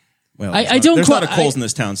 Well, I don't. There's a lot of Kohl's in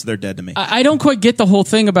this town, so they're dead to me. I don't quite get the whole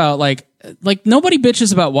thing about like nobody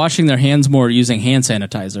bitches about washing their hands more using hand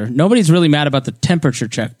sanitizer. Nobody's really mad about the temperature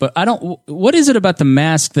check, but I don't. What is it about the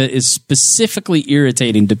mask that is specifically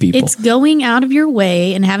irritating to people? It's going out of your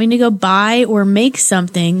way and having to go buy or make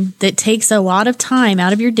something that takes a lot of time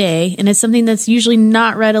out of your day, and it's something that's usually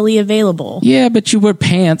not readily available. Yeah, but you wear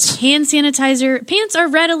pants. Hand sanitizer, pants are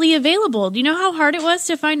readily available. Do you know how hard it was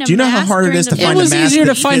to find a mask? Do you know how hard it is to find a mask? It was easier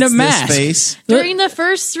to that find a fits mask. this face? During the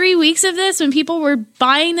first 3 weeks of this, when people were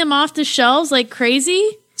buying them off the shelves like crazy.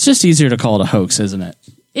 It's just easier to call it a hoax, isn't it?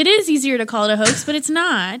 It is easier to call it a hoax, but it's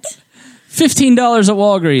not. $15 at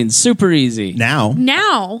Walgreens, super easy.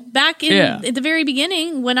 Now, back in at the very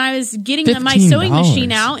beginning, when I was getting my $15. sewing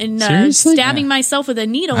machine out and stabbing Yeah. myself with a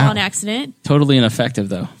needle on accident. Totally ineffective,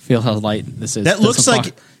 though. Feel how light this is. That looks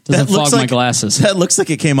like doesn't fog my glasses. That looks like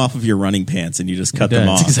it came off of your running pants and you just cut them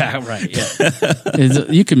off. Exactly right. Yeah.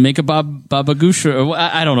 You can make a Baba Gusha. Or,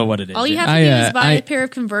 I don't know what it is. All you have to do is buy a pair of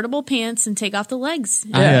convertible pants and take off the legs.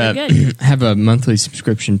 I have a monthly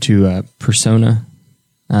subscription to Persona.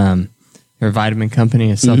 They're a vitamin company,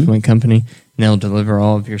 a supplement company, and they'll deliver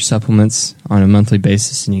all of your supplements on a monthly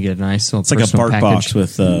basis, and you get a nice little It's like a bark package.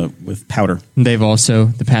 box with powder. They've also,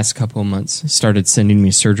 the past couple of months, started sending me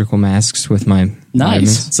surgical masks with my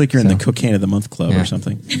vitamins. It's like you're in the Cocaine of the Month Club or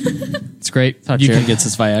something. It's great. Jared gets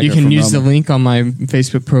his Viagra. You can from use Roman. the link on my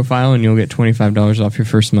Facebook profile, and you'll get $25 off your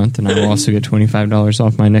first month, and I will also get $25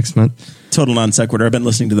 off my next month. Total non sequitur. I've been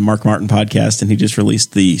listening to the Mark Martin podcast, and he just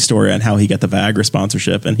released the story on how he got the Viagra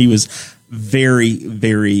sponsorship, and he was very,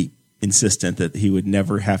 very insistent that he would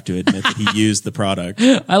never have to admit that he used the product.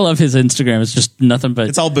 I love his Instagram. It's just nothing but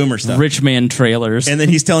It's all boomer stuff. rich man trailers. And then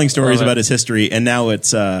he's telling stories about his history, and now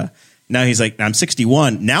it's now he's like, I'm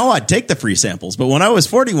 61. Now I'd take the free samples, but when I was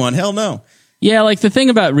 41, hell no. Yeah, like the thing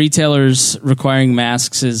about retailers requiring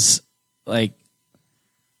masks is like,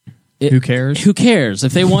 Who cares? Who cares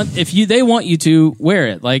if they want they want you to wear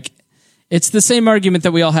it? Like, it's the same argument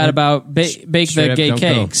that we all had about bake the gay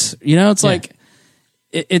cakes. You know, it's like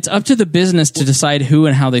it's up to the business to decide who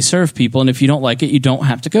and how they serve people, and if you don't like it, you don't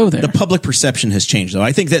have to go there. The public perception has changed, though.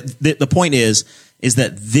 I think that the point is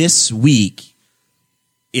that this week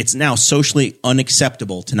it's now socially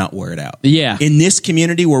unacceptable to not wear it out. Yeah. In this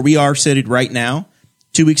community where we are seated right now,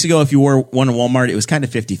 2 weeks ago, if you wore one in Walmart, it was kind of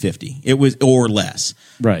 50-50. It was, or less.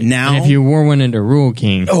 Right. Now, And if you wore one into Rural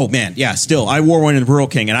King. oh man, yeah, still. I wore one in Rural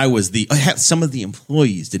King, and I was some of the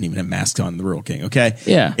employees didn't even have masks on in the Rural King, okay?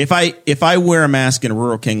 Yeah. If I wear a mask in a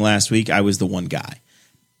Rural King last week, I was the one guy.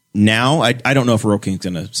 Now, I don't know if Rural King's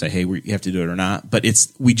going to say, hey, you have to do it or not, but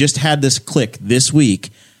we just had this click this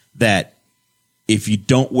week that if you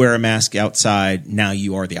don't wear a mask outside, now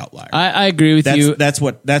you are the outlier. I agree with you. That's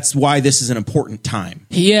why this is an important time.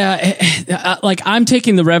 Yeah, like I'm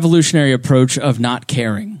taking the revolutionary approach of not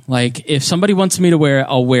caring. Like if somebody wants me to wear it,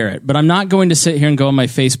 I'll wear it. But I'm not going to sit here and go on my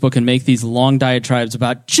Facebook and make these long diatribes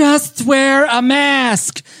about just wear a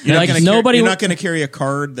mask. You're like not going to carry a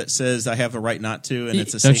card that says I have the right not to, and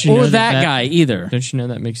it's a Don't safe. you know Or that guy either. Don't you know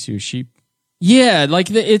that makes you a sheep? Yeah,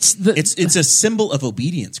 like it's a symbol of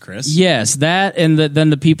obedience, Chris. yes, that and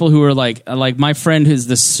then the people who are like my friend who's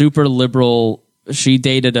this super liberal. She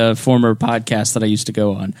dated a former podcast that I used to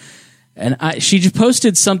go on, and she just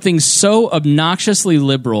posted something so obnoxiously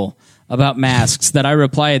liberal about masks that I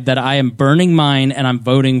replied that I am burning mine and I'm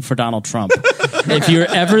voting for Donald Trump. If you're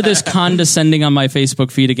ever this condescending on my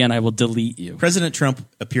Facebook feed again, I will delete you. President Trump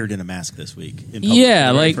appeared in a mask this week. In public Yeah,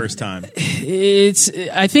 for the very like- first time.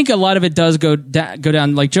 I think a lot of it does go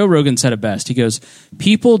down. Like Joe Rogan said it best. He goes,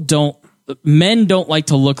 people don't men don't like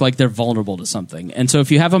to look like they're vulnerable to something, and so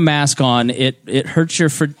if you have a mask on, it hurts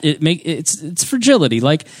it's fragility.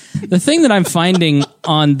 Like the thing that I'm finding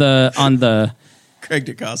on the Craig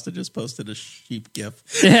DaCosta just posted a sheep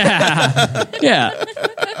gif. yeah,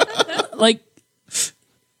 like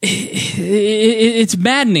it's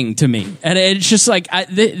maddening to me, and it's just like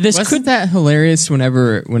Wasn't that hilarious?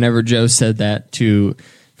 Whenever Joe said that to.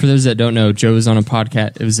 For those that don't know, Joe was on a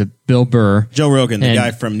podcast. It was a Bill Burr. Joe Rogan, the guy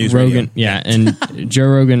from News Rogan, Radio. Yeah, and Joe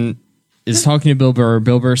Rogan is talking to Bill Burr.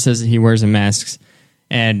 Bill Burr says that he wears a mask,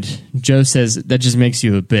 and Joe says that just makes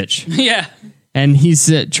you a bitch. Yeah. And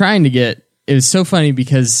he's trying to get... It was so funny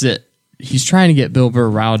because he's trying to get Bill Burr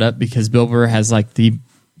riled up because Bill Burr has like the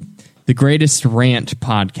greatest rant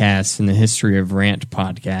podcast in the history of rant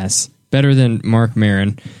podcasts, better than Mark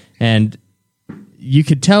Maron. And you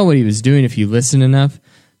could tell what he was doing if you listen enough.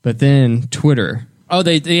 But then Twitter. Oh,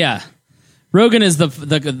 yeah. Rogan is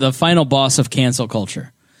the final boss of cancel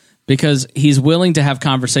culture because he's willing to have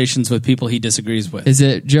conversations with people he disagrees with. Is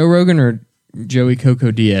it Joe Rogan or Joey Coco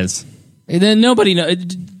Diaz? And then nobody knows.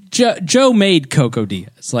 Joe made Coco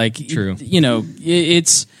Diaz. Like, true.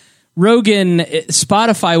 It's Rogan.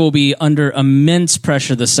 Spotify will be under immense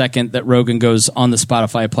pressure the second that Rogan goes on the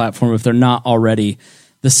Spotify platform, if they're not already.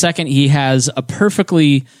 The second he has a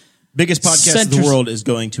perfectly... Biggest podcast in the world is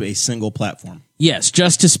going to a single platform. Yes,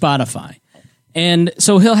 just to Spotify. And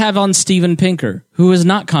so he'll have on Steven Pinker, who is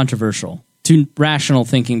not controversial to rational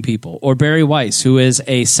thinking people, or Barry Weiss, who is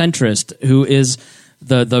a centrist, who is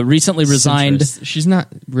the recently resigned... Centrist. She's not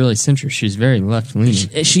really centrist. She's very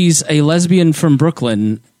left-leaning. She's a lesbian from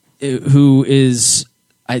Brooklyn who is...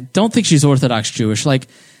 I don't think she's Orthodox Jewish. Like,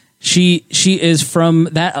 she is from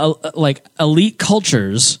that like elite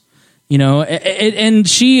cultures... and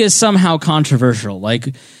she is somehow controversial.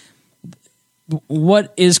 Like,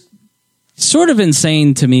 what is sort of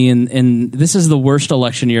insane to me, and this is the worst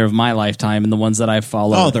election year of my lifetime and the ones that I've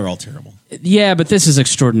followed. Oh, they're all terrible. Yeah, but this is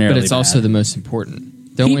extraordinarily But it's bad. also the most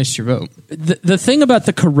important. Don't waste your vote. The thing about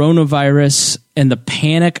the coronavirus and the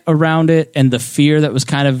panic around it and the fear that was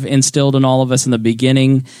kind of instilled in all of us in the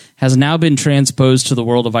beginning has now been transposed to the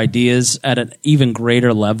world of ideas at an even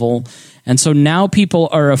greater level. And so now people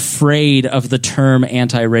are afraid of the term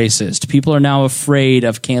anti-racist. People are now afraid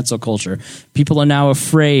of cancel culture. People are now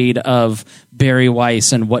afraid of Barry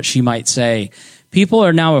Weiss and what she might say. People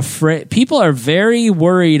are now afraid. People are very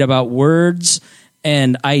worried about words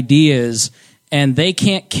and ideas, and they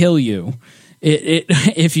can't kill you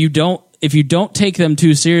if you don't take them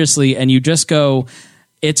too seriously and you just go,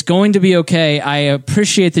 it's going to be okay. I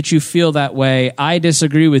appreciate that you feel that way. I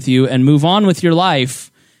disagree with you, and move on with your life.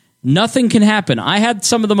 Nothing can happen. I had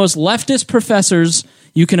some of the most leftist professors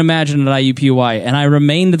you can imagine at IUPUI, and I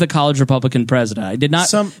remained the college Republican president. I did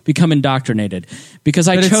not become indoctrinated because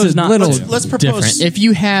I chose not to. Let's propose. Different. If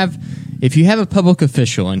you have a public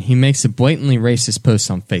official and he makes a blatantly racist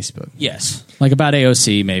post on Facebook. Yes. Like about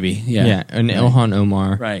AOC, maybe. Yeah. Yeah, and Ilhan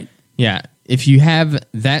Omar. Right. Yeah. If you have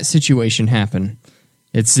that situation happen,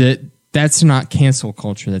 that's not cancel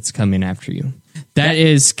culture that's coming after you. That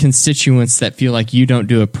is constituents that feel like you don't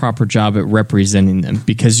do a proper job at representing them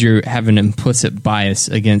because you have an implicit bias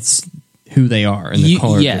against who they are and the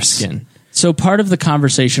color of their skin. So part of the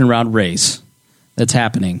conversation around race that's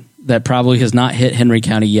happening that probably has not hit Henry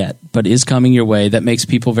County yet, but is coming your way, that makes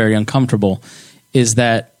people very uncomfortable, is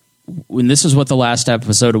that when this is what the last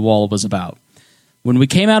episode of Wall was about. When we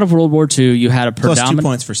came out of World War II, you had a Plus 2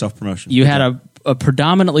 points for self-promotion. You had a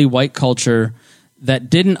predominantly white culture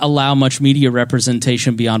that didn't allow much media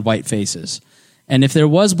representation beyond white faces. And if there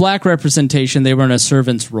was black representation, they were in a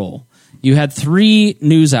servant's role. You had 3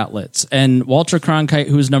 news outlets, and Walter Cronkite,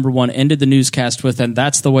 who was number 1, ended the newscast with, and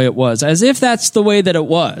that's the way it was, as if that's the way that it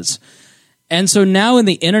was. And so now in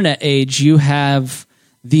the internet age, you have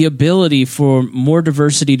the ability for more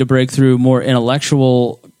diversity to break through, more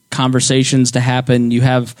intellectual conversations to happen. You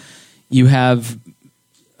have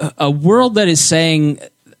a world that is saying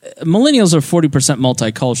millennials are 40%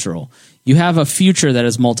 multicultural. You have a future that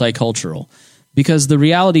is multicultural because the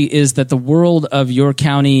reality is that the world of your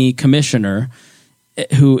county commissioner,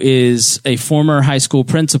 who is a former high school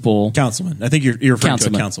principal. Councilman. I think you're referring to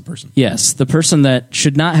a council person. Yes. The person that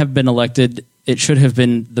should not have been elected. It should have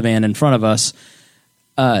been the man in front of us.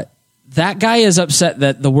 That guy is upset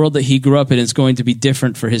that the world that he grew up in is going to be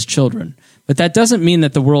different for his children. But that doesn't mean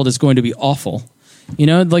that the world is going to be awful. You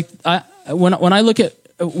know, like when I look at,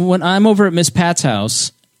 when I'm over at Miss Pat's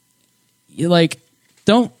house,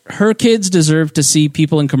 don't her kids deserve to see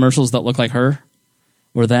people in commercials that look like her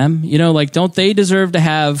or them? You know, don't they deserve to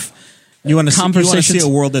have conversations? You want to see a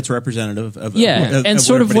world that's representative of and of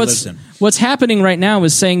sort of what everybody lives in. what's happening right now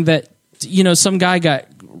is saying that some guy got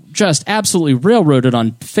just absolutely railroaded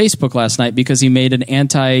on Facebook last night because he made an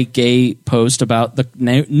anti-gay post about the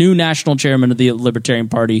new national chairman of the Libertarian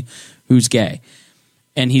Party who's gay.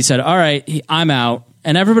 And he said, all right, I'm out.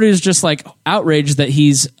 And everybody was just like outraged that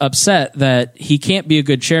he's upset that he can't be a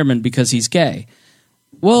good chairman because he's gay.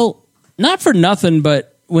 Well, not for nothing,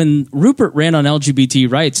 but when Rupert ran on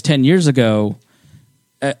LGBT rights 10 years ago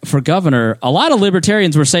for governor, a lot of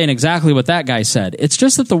libertarians were saying exactly what that guy said. It's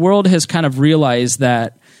just that the world has kind of realized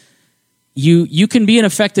that you can be an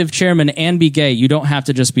effective chairman and be gay. You don't have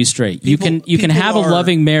to just be straight. You can have a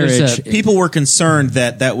loving marriage. People were concerned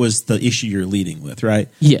that was the issue you're leading with, right?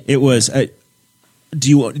 Yeah. It was.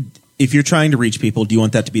 If you're trying to reach people, do you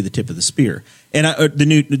want that to be the tip of the spear? And the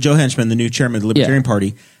new Joe Henchman, the new chairman of the Libertarian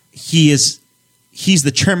Party, he's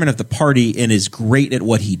the chairman of the party and is great at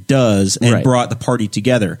what he does and brought the party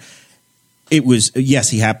together. It was, yes,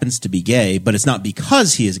 he happens to be gay, but it's not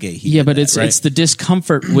because he is gay. It's the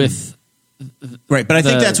discomfort with. Right, but I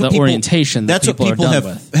think that's what people, orientation. That's what people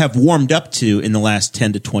have warmed up to in the last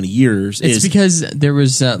 10 to 20 years. It's because there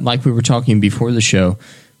was, like we were talking before the show,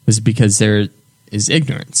 was because there is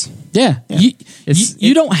ignorance. Yeah.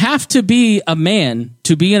 You don't have to be a man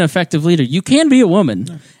to be an effective leader. You can be a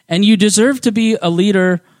woman, and you deserve to be a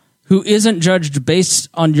leader who isn't judged based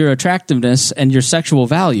on your attractiveness and your sexual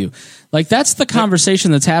value. Like, that's the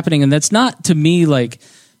conversation that's happening, and that's not, to me, like,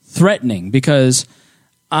 threatening, because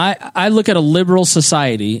I look at a liberal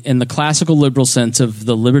society in the classical liberal sense of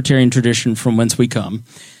the libertarian tradition from whence we come,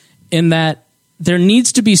 in that there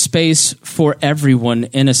needs to be space for everyone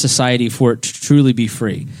in a society for it to truly be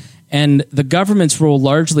free. And the government's role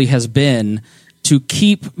largely has been to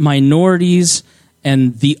keep minorities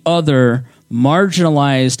and the other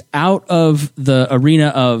marginalized out of the arena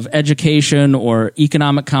of education or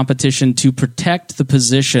economic competition to protect the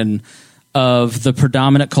position of the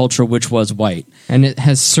predominant culture, which was white. And it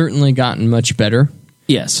has certainly gotten much better.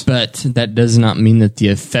 Yes. But that does not mean that the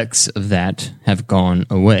effects of that have gone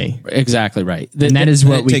away. Exactly right. And that is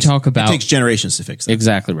what we talk about. It takes generations to fix that.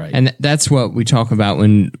 Exactly right. And that's what we talk about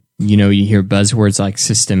when, you hear buzzwords like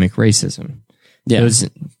systemic racism. Yeah.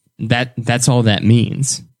 That's all that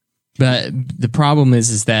means. But the problem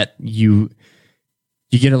is that you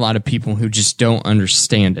get a lot of people who just don't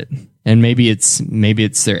understand it. And maybe it's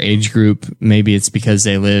their age group. Maybe it's because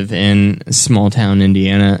they live in small town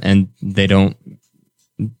Indiana and they don't,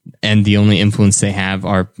 and the only influence they have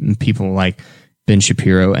are people like Ben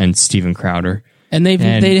Shapiro and Steven Crowder. And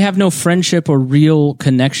they have no friendship or real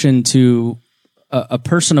connection to a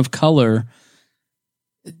person of color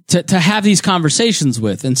to have these conversations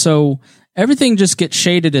with. And so everything just gets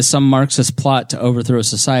shaded as some Marxist plot to overthrow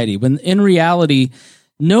society, when in reality,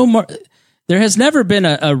 there has never been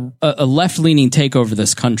a left-leaning takeover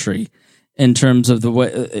this country in terms of the way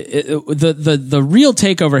the real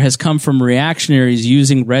takeover has come from reactionaries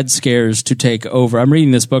using Red Scares to take over. I'm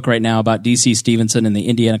reading this book right now about D.C. Stevenson and the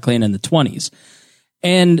Indiana Klan in the 1920s.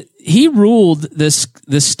 And he ruled this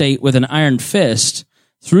state with an iron fist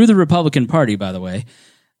through the Republican Party, by the way,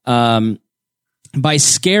 by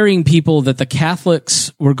scaring people that the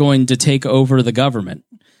Catholics were going to take over the government.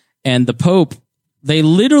 And the Pope, they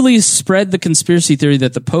literally spread the conspiracy theory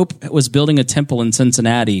that the Pope was building a temple in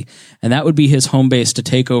Cincinnati, and that would be his home base to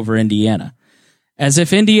take over Indiana. As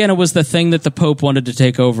if Indiana was the thing that the Pope wanted to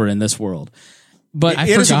take over in this world. But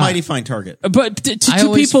it is a mighty fine target. But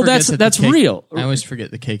to people, that's real. I always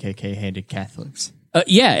forget the KKK hated Catholics.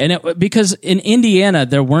 Because in Indiana,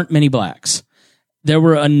 there weren't many blacks. There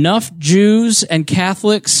were enough Jews and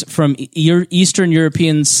Catholics from Eastern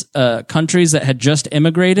European countries that had just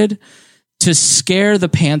immigrated to scare the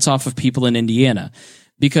pants off of people in Indiana,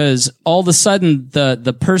 because all of a sudden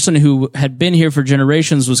the person who had been here for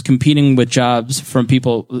generations was competing with jobs from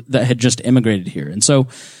people that had just immigrated here. And so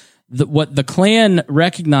what the Klan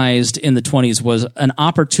recognized in the 1920s was an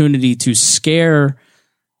opportunity to scare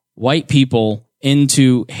white people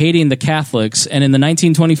into hating the Catholics. And in the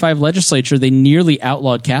 1925 legislature, they nearly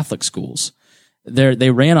outlawed Catholic schools.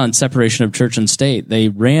 They ran on separation of church and state. They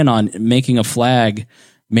ran on making a flag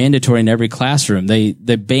mandatory in every classroom. They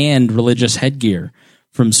banned religious headgear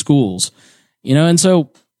from schools, and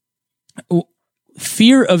so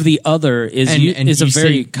fear of the other is a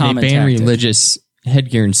very common they ban tactic. Religious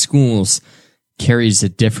headgear in schools carries a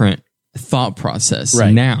different thought process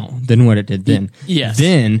now than what it did then. Yes.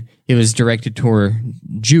 Then it was directed toward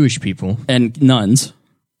Jewish people and nuns.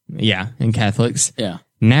 Yeah, and Catholics. Yeah.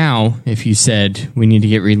 Now, if you said we need to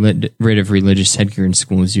get rid of religious headgear in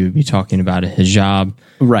schools, you would be talking about a hijab,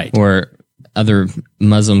 right, or other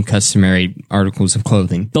Muslim customary articles of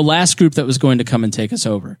clothing. The last group that was going to come and take us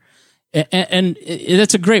over. And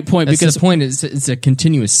that's a great point That's because the point. It's a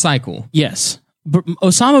continuous cycle. yes,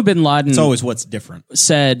 Osama bin Laden It's always what's different.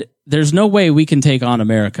 said, "There's no way we can take on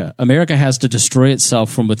America. America has to destroy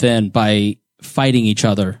itself from within by fighting each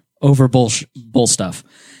other over bull stuff."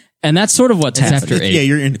 And that's sort of what's happening. after 8. Yeah,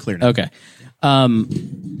 you're in the clear now. Okay.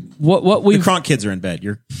 What The we've Kronk kids are in bed.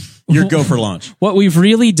 You're go for lunch. what we've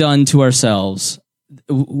really done to ourselves,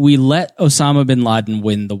 we let Osama bin Laden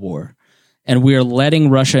win the war. And we are letting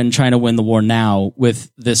Russia and China win the war now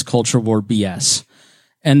with this culture war BS.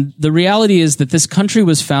 And the reality is that this country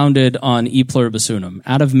was founded on e pluribus unum,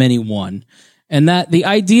 out of many one. And that the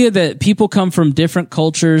idea that people come from different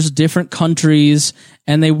cultures, different countries,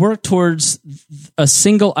 and they work towards a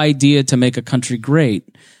single idea to make a country great,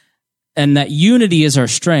 and that unity is our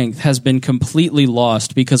strength, has been completely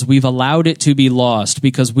lost because we've allowed it to be lost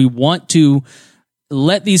because we want to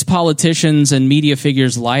let these politicians and media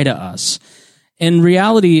figures lie to us. In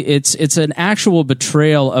reality, it's an actual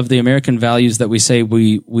betrayal of the American values that we say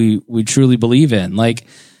we truly believe in. Like,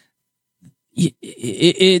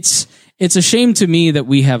 it's a shame to me that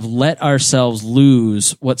we have let ourselves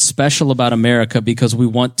lose what's special about America because we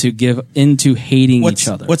want to give into hating each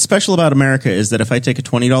other. What's special about America is that if I take a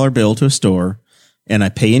 $20 bill to a store and I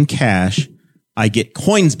pay in cash, I get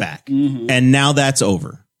coins back. And now that's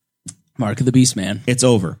over. Mark of the Beast, man. It's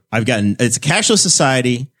over. It's a cashless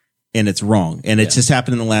society and it's wrong. And it just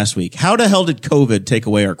happened in the last week. How the hell did COVID take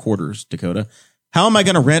away our quarters, Dakota? How am I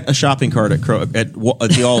going to rent a shopping cart at the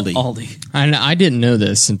Aldi? Aldi. I didn't know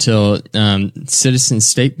this until Citizens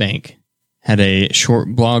State Bank had a short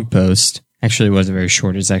blog post. Actually, it wasn't very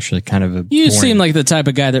short. It's actually kind of a. You boring. seem like the type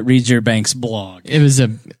of guy that reads your bank's blog. It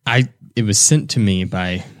was sent to me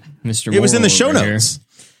by Mr. It was in the Worrell show over here. notes,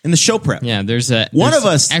 in the show prep. Yeah, One there's of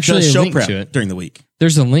us actually does a show link prep to it. during the week.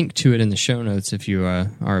 There's a link to it in the show notes if you are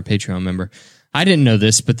a Patreon member. I didn't know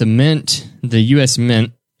this, but the U.S.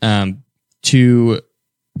 Mint, to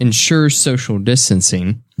ensure social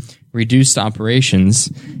distancing, reduced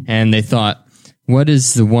operations, and they thought, what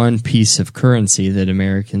is the one piece of currency that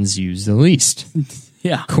Americans use the least?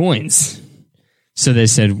 Yeah. Coins. So they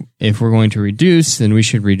said, if we're going to reduce, then we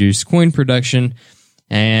should reduce coin production.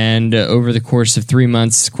 And over the course of 3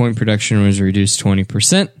 months, coin production was reduced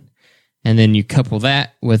 20%. And then you couple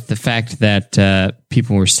that with the fact that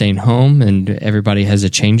people were staying home and everybody has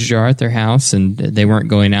a change jar at their house and they weren't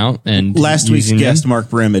going out. And Last week's using guest, them.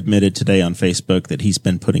 Mark Brim, admitted today on Facebook that he's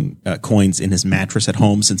been putting coins in his mattress at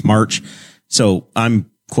home since March. So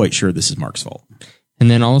I'm quite sure this is Mark's fault.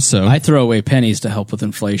 And then also, I throw away pennies to help with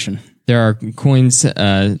inflation. there are coins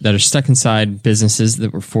that are stuck inside businesses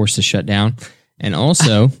that were forced to shut down. And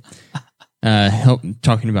also,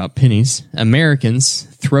 talking about pennies, Americans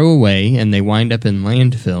throw away and they wind up in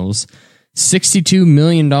landfills $62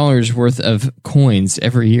 million worth of coins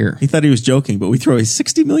every year. He thought he was joking, but we throw away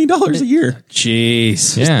 $60 million a year.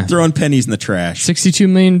 Jeez. Yeah, Throwing pennies in the trash. $62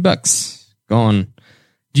 million gone.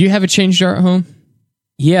 Do you have a change jar at home?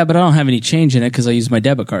 Yeah, but I don't have any change in it because I use my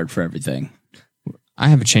debit card for everything. I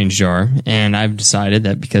have a change jar, and I've decided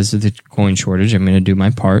that because of the coin shortage, I'm going to do my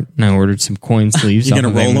part. And I ordered some coin sleeves You off gonna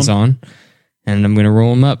of roll 'em? Amazon, and I'm going to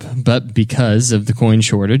roll them up. But because of the coin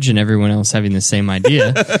shortage and everyone else having the same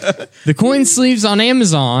idea, the coin sleeves on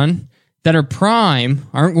Amazon that are Prime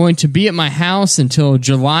aren't going to be at my house until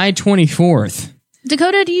July 24th.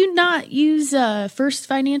 Dakota, do you not use First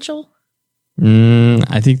Financial?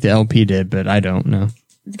 I think the LP did, but I don't know.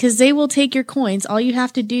 Because they will take your coins. All you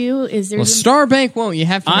have to do is Well, Starbank won't. You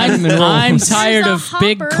have to make them in I'm rolls. tired There's a of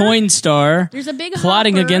Big hopper. Coinstar There's a big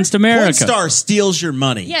plotting hopper. against America. Coinstar steals your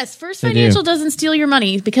money. Yes, First They Financial do. doesn't steal your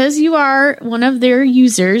money because you are one of their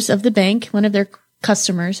users of the bank, one of their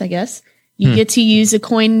customers, I guess. You get to use a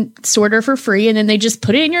coin sorter for free, and then they just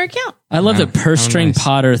put it in your account. I love that Purse String nice.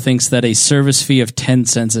 Potter thinks that a service fee of 10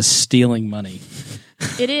 cents is stealing money.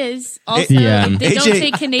 It is. Also, Yeah. they don't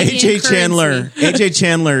take Canadian AJ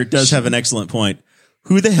Chandler does have an excellent point.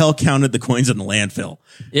 Who the hell counted the coins in the landfill?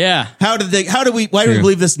 Yeah. Why do we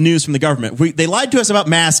believe this news from the government? They lied to us about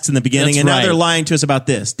masks in the beginning, That's and now right. they're lying to us about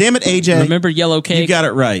this. Damn it, AJ. Remember Yellow Cake? You got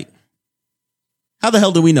it right. How the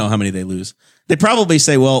hell do we know how many they lose? They probably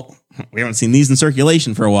say, well, we haven't seen these in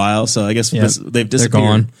circulation for a while, so I guess they've disappeared.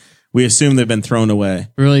 gone. We assume they've been thrown away.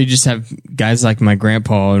 Really, you just have guys like my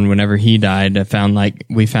grandpa, and whenever he died,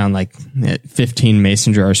 we found 15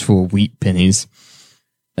 mason jars full of wheat pennies.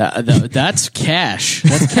 That's cash.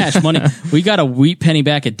 That's cash money. We got a wheat penny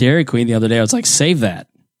back at Dairy Queen the other day. I was like, save that.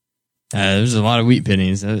 There's a lot of wheat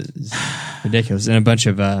pennies. That was ridiculous, and a bunch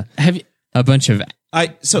of Have you?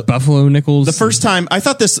 buffalo nickels. The first time I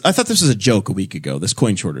thought this was a joke a week ago, this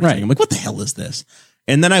coin shortage Right. thing. I'm like, what the hell is this?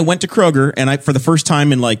 And then I went to Kroger, and for the first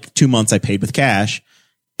time in like 2 months, I paid with cash.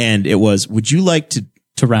 And it was, would you like to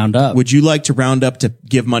round up? Would you like to round up to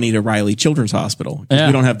give money to Riley Children's Hospital? Yeah.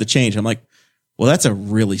 We don't have the change. I'm like, well, that's a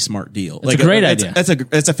really smart deal. It's a great idea.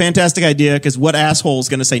 That's a fantastic idea, because what asshole is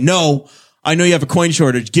going to say, no, I know you have a coin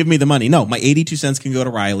shortage, give me the money. No, my 82 cents can go to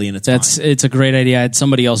Riley, and it's fine. It's a great idea. I had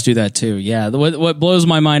somebody else do that too. Yeah. What blows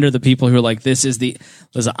my mind are the people who are like, listen,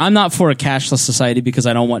 I'm not for a cashless society because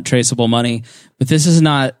I don't want traceable money, but this is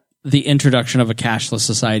not the introduction of a cashless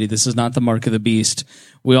society. This is not the mark of the beast.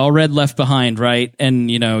 We all read Left Behind, right? And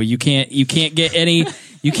you can't get any,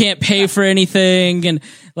 you can't pay for anything. And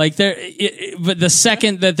like but the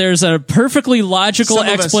second that there's a perfecly logical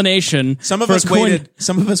explanation, some of us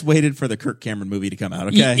waited for the Kirk Cameron movie to come out.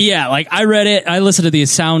 Okay. Yeah. Like I read it. I listened to the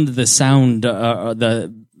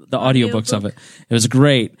audiobooks of it. It was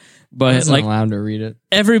great. But I wasn't allowed to read it.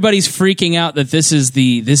 Everybody's freaking out that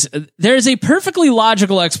there's a perfectly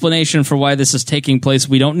logical explanation for why this is taking place.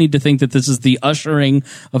 We don't need to think that this is the ushering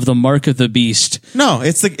of the mark of the beast. No,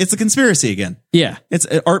 it's the conspiracy again. Yeah. It's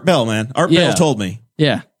Art Bell, man. Art Bell told me.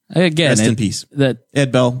 Yeah. Again, rest in peace.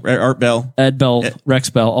 Ed Bell, Art Bell. Ed Bell, Rex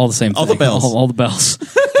Bell, all the same thing. All the bells. All the bells.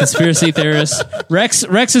 Conspiracy theorists. Rex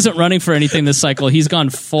isn't running for anything this cycle. He's gone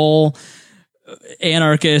full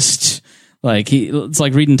anarchist. Like it's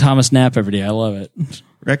like reading Thomas Knapp every day. I love it.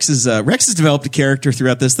 Rex has developed a character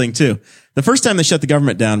throughout this thing too. The first time they shut the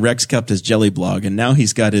government down, Rex kept his jelly blog, and now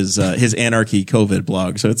he's got his anarchy COVID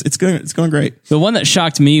blog. So it's going great. The one that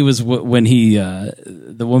shocked me was when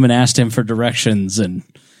the woman asked him for directions and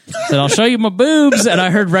said, "I'll show you my boobs," and I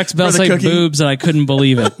heard Rex Bell say boobs, and I couldn't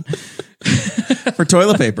believe it. For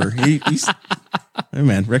toilet paper, he's oh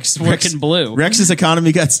man, Rex working blue. Rex's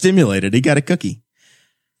economy got stimulated. He got a cookie.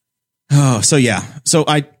 Oh, so yeah. So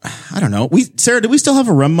I don't know. Sarah, do we still have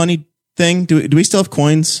a rum money thing? Do we still have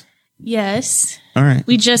coins? Yes. All right.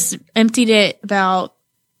 We just emptied it about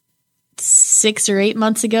 6 or 8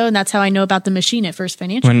 months ago, and that's how I know about the machine at First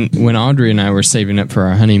Financial. When Audrey and I were saving up for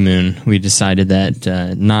our honeymoon, we decided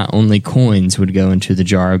that not only coins would go into the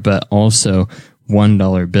jar, but also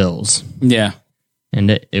 $1 bills. Yeah. And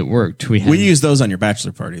it worked. We used those on your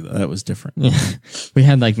bachelor party, though. That was different. Yeah. We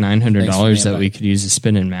had like $900 that we could use to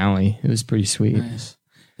spend in Maui. It was pretty sweet. Nice.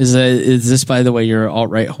 Is this, by the way, your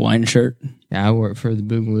alt-right Hawaiian shirt? Yeah, I wore it for the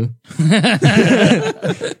Boogaloo.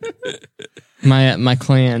 my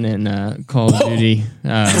clan in Call of Duty.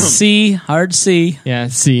 C, hard C. Yeah,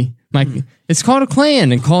 C. It's called a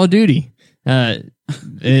clan in Call of Duty. My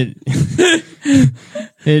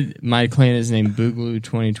clan is named Boogaloo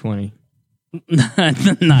 2020.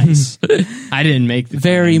 Nice. I didn't make the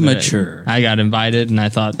very clan, mature. I got invited, and I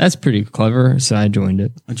thought that's pretty clever, so I joined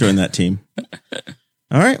it. I joined that team.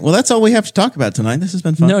 All right. Well, that's all we have to talk about tonight. This has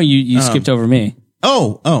been fun. No, you skipped over me.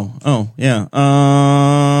 Oh, yeah.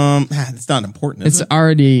 It's not important. It's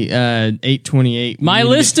already 8:28. My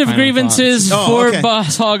list of grievances for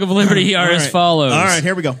Boss Hog of Liberty are as follows. All right,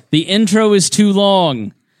 here we go. The intro is too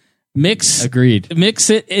long. Mix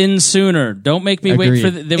it in sooner. Don't make me wait for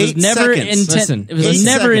there was never intended. It was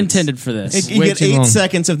never intended for this. You get 8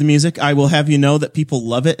 seconds of the music. I will have you know that people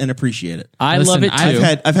love it and appreciate it. I love it too.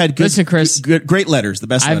 I've had good, listen, Chris, great letters, the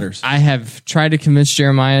best letters. I have tried to convince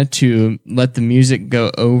Jeremiah to let the music go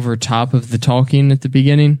over top of the talking at the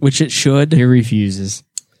beginning, which it should. He refuses.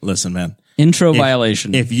 Listen, man. Intro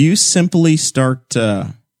violation. If you simply start.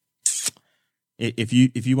 If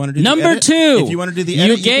you want to do number the 2, if you want to do the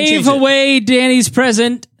edit, you gave away Danny's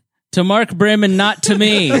present to Mark Brim and not to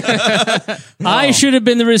me. I should have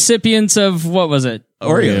been the recipients of what was it?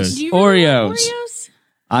 Oreos. Do you Oreos. Oreos?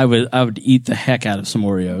 I would eat the heck out of some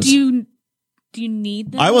Oreos. Do you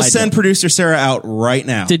need them? I will send producer Sarah out right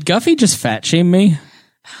now. Did Guffey just fat shame me?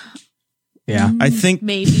 Yeah, I think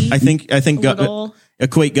maybe. I think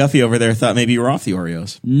Equate Guffey over there thought maybe you were off the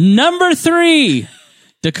Oreos. Number 3.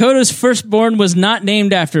 Dakota's firstborn was not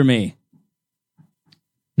named after me.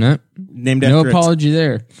 No, no apology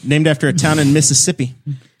there. Named after a town in Mississippi.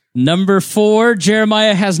 Number 4,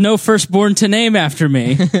 Jeremiah has no firstborn to name after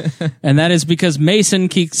me. And that is because Mason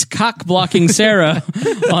keeps cock blocking Sarah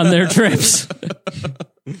on their trips.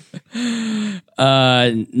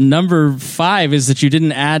 Number 5 is that you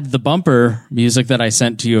didn't add the bumper music that I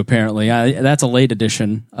sent to you, apparently. That's a late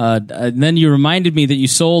addition. And then you reminded me that you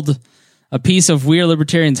sold a piece of We Are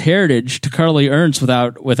Libertarians heritage to Carly Ernst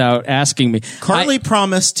without asking me. Carly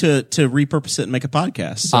promised to repurpose it and make a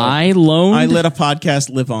podcast. So I let a podcast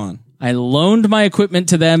live on. I loaned my equipment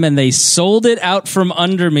to them and they sold it out from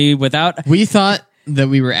under me without. We thought that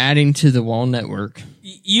we were adding to the Wall Network.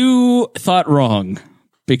 You thought wrong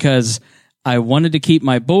because I wanted to keep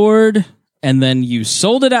my board. and then you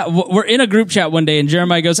sold it out. We're in a group chat one day, and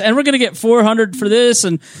Jeremiah goes, and we're going to get 400 for this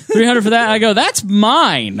and 300 for that. And I go, that's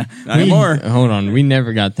mine. Not anymore. Hold on, we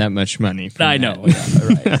never got that much money. From I that. know.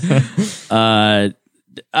 Yeah, right.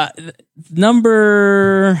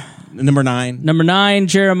 Number 9,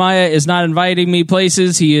 Jeremiah is not inviting me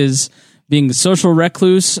places. He is being a social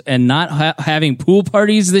recluse and not having pool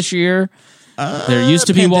parties this year. There used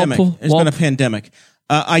to be There's been a pandemic.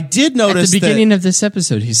 I did At notice the beginning of this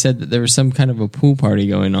episode, he said that there was some kind of a pool party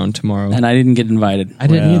going on tomorrow. and I didn't get invited. I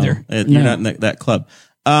didn't either. You're not in that club.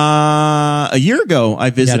 A year ago, I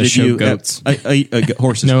visited show you. goats.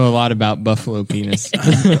 Horses. Know a lot about buffalo penis.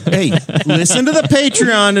 Hey, listen to the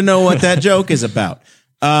Patreon to know what that joke is about.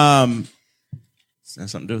 It has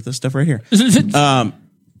something to do with this stuff right here.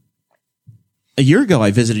 A year ago,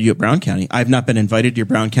 I visited you at Brown County. I've not been invited to your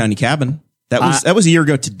Brown County cabin. That was a year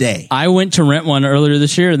ago today. I went to rent one earlier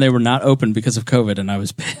this year, and they were not open because of COVID, and I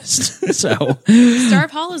was pissed. So,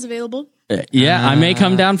 Starve Hall is available. yeah, I may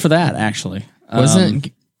come down for that, actually.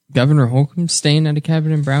 Wasn't Governor Holcomb staying at a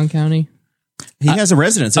cabin in Brown County? He has a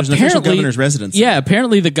residence. There's an official apparently- governor's residence. Yeah,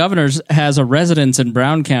 apparently the governor's has a residence in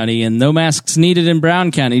Brown County, and no masks needed in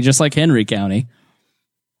Brown County, just like Henry County.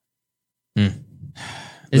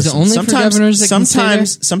 Is it only for governors that can stay there?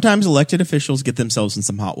 Sometimes elected officials get themselves in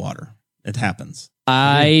some hot water. It happens.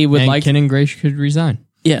 I would And like Ken and Grace could resign.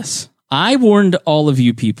 Yes. I warned all of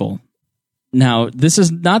you people. Now, this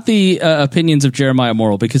is not the opinions of Jeremiah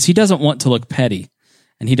Morrill, because he doesn't want to look petty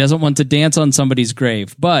and he doesn't want to dance on somebody's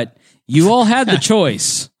grave. But you all had the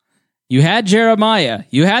choice. You had Jeremiah,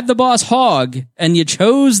 you had the boss Hog, and you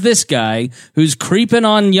chose this guy who's creeping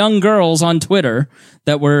on young girls on Twitter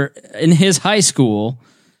that were in his high school.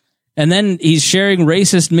 And then he's sharing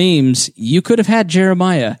racist memes. You could have had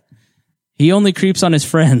Jeremiah. He only creeps on his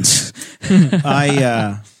friends.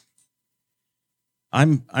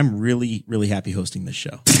 I'm really, really happy hosting this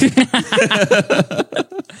show.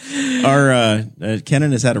 Our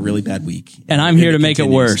Kenan has had a really bad week, And I'm here to make it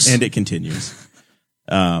worse. and it continues.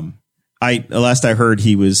 Last I heard,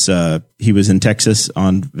 he was in Texas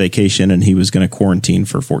on vacation, and he was going to quarantine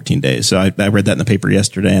for 14 days. So I read that in the paper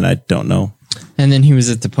yesterday, and I don't know. And then he was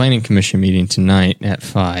at the planning commission meeting tonight at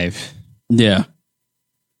 5. Yeah.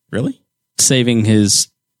 Really? Saving his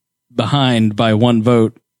behind by one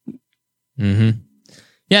vote. Mm-hmm.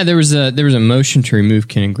 Yeah, there was a motion to remove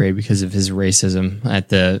Ken Gray because of his racism at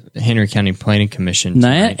the Henry County Planning Commission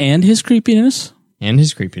tonight, And his creepiness. and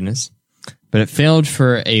his creepiness, but it failed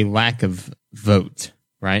for a lack of vote,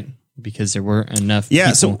 right? Because there weren't enough.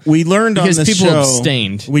 Yeah. people. So we learned on Because this people show.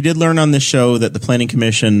 abstained. We did learn on this show that the Planning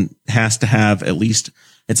Commission has to have at least.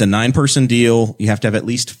 It's a 9-person deal. You have to have at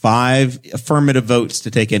least 5 affirmative votes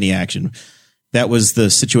to take any action. That was the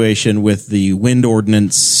situation with the wind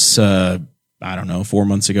ordinance. I don't know, 4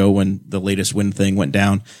 months ago when the latest wind thing went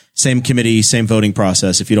down. Same committee, same voting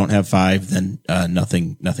process. If you don't have 5, then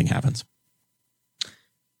nothing happens.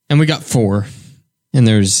 And we got 4, and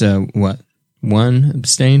there's one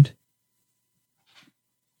abstained.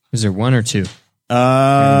 Was there 1 or 2?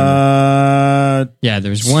 Yeah, there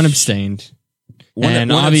was 1 abstained.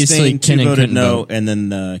 And obviously abstained, 2 Kenan voted couldn't no, vote. and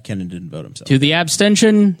then Kenan didn't vote himself. To the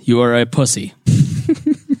abstention, you are a pussy.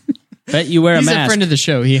 Bet you wear He's a a mask. friend of the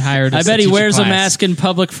show. He hired us I bet to he teach wears a class mask in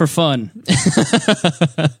public for fun.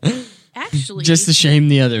 Actually, just to shame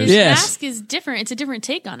the others. his Yes. mask is different. It's a different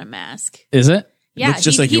take on a mask. Is it? Yeah, Looks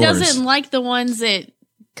just he, like he yours. doesn't like the ones that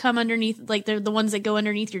come underneath, like they're the ones that go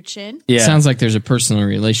underneath your chin. Yeah. Sounds like there's a personal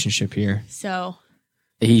relationship here. So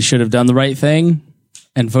He should have done the right thing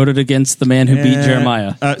and voted against the man who beat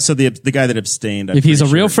Jeremiah. So the guy that abstained, If he's a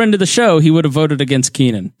real friend of the show, he would have voted against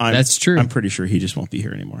Keenan. That's true. I'm pretty sure he just won't be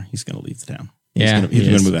here anymore. He's going to leave the town. Yeah, he's he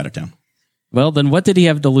going is. to move out of town. Well, then what did he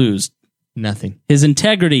have to lose? Nothing. His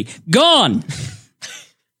integrity gone.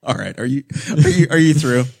 All right, are you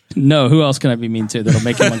through? No, who else can I be mean to that'll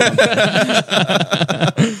make him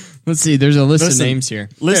uncomfortable? Let's see. There's a list Listen. of names here.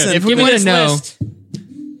 Listen, If we give me want this to know, list.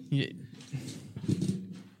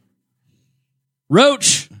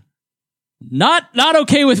 Roach, not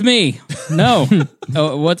okay with me. No.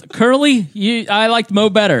 What Curly? I liked Mo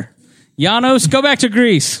better. Janos, go back to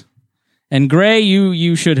Greece. And Gray,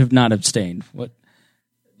 you should have not abstained. What?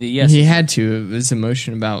 Yes. he had to. It was a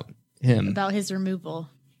motion about him. about his removal.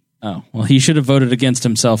 Oh, well, he should have voted against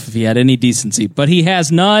himself if he had any decency, but he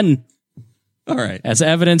has none, All right. as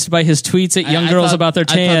evidenced by his tweets at young girls thought- about their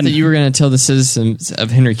I tan. thought that you were going to tell the citizens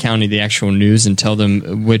of Henry County the actual news and tell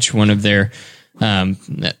them which one of the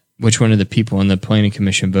people on the planning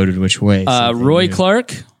commission voted which way. so they Roy knew.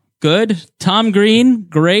 Clark, good. Tom Green,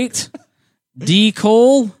 great. D.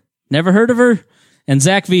 Cole, never heard of her. And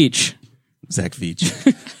Zach Veach. Zach Veach.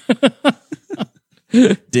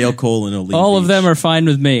 Dale Cole and Olin All of Beach. them are fine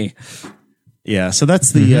with me. Yeah, so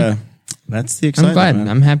that's the excitement. I'm glad. man.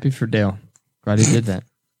 I'm happy for Dale. Glad he did that.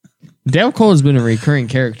 Dale Cole has been a recurring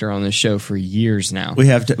character on this show for years now. We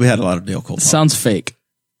had a lot of Dale Cole. talk. Sounds fake.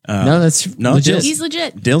 No, that's no, legit. He's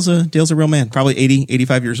legit. Dale's a real man. Probably 80,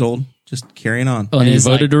 85 years old. Just carrying on. Oh, and he is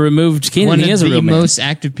voted like to remove Keenan. One He of is a the real man. most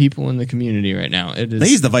active people in the community right now. It I think is.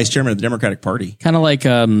 he's the vice chairman of the Democratic Party. Kind of like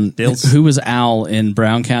Dale's- who was Al in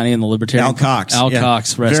Brown County in the Libertarian? Al Cox. Al Yeah.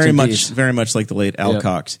 Cox. Rest very in much, peace. very much like the late Al Yep.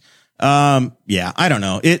 Cox. Yeah, I don't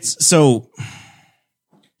know. It's so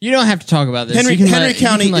You don't have to talk about this. Henry- you can Henry let,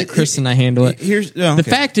 County- You can let Chris and I handle it. here's The okay.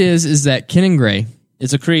 fact is that Kenan Gray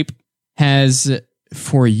It's a creep. has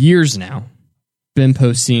for years now been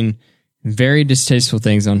posting very distasteful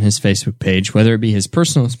things on his Facebook page, whether it be his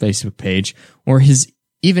personal Facebook page or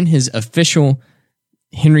even his official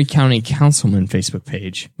Henry County Councilman Facebook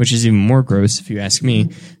page, which is even more gross if you ask me.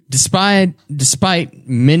 Despite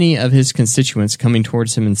many of his constituents coming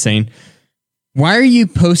towards him and saying, "Why are you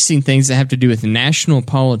posting things that have to do with national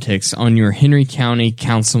politics on your Henry County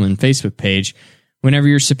Councilman Facebook page whenever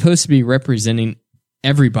you're supposed to be representing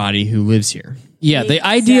everybody who lives here?" Yeah, the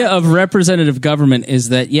idea of representative government is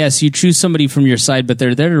that, yes, you choose somebody from your side, but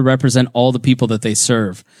they're there to represent all the people that they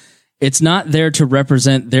serve. It's not there to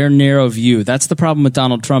represent their narrow view. That's the problem with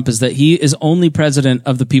Donald Trump, is that he is only president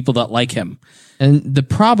of the people that like him. And the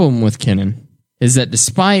problem with Kenan is that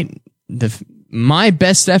despite my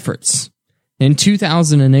best efforts in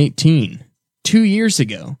 2018, 2 years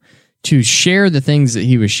ago, to share the things that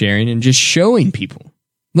he was sharing and just showing people,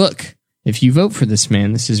 look, if you vote for this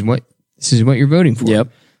man, this is what you're voting for. Yep.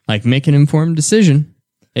 Like, make an informed decision.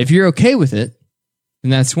 If you're okay with it, then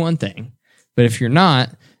that's one thing. But if you're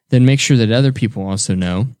not, then make sure that other people also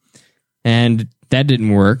know. And that didn't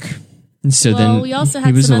work. And so then we also he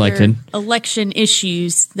had was some elected. other election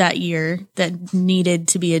issues that year that needed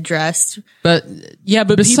to be addressed. But Yeah,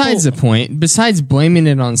 but besides people, the point, besides blaming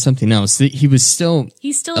it on something else, he was still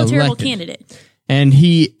He's still a terrible elected. candidate. And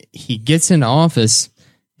he gets into office,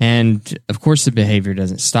 and of course the behavior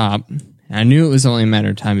doesn't stop. I knew it was only a matter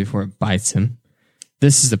of time before it bites him.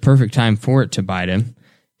 This is the perfect time for it to bite him.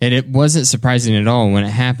 And it wasn't surprising at all when it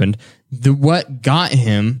happened. What got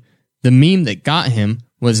him, the meme that got him,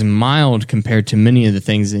 was mild compared to many of the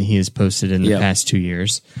things that he has posted in the past 2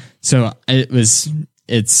 years. So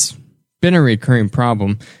it's been a recurring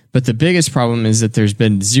problem. But the biggest problem is that there's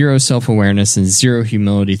been zero self-awareness and zero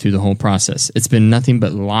humility through the whole process. It's been nothing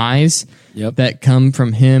but lies that come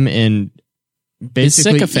from him and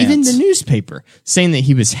basically sycophants. even the newspaper saying that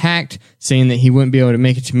he was hacked, saying that he wouldn't be able to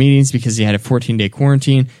make it to meetings because he had a 14-day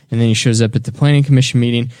quarantine, and then he shows up at the planning commission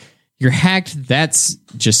meeting. You're hacked. That's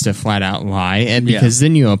just a flat out lie. And because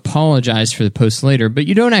then you apologize for the post later, but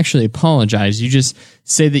you don't actually apologize. You just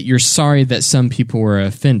say that you're sorry that some people were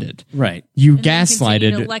offended. right. You And then continue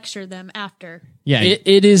to gaslighted. lecture them after. Yeah.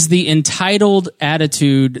 It is the entitled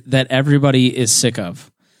attitude that everybody is sick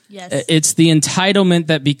of. Yes. It's the entitlement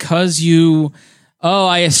that because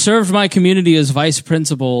I served my community as vice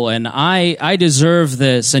principal and I deserve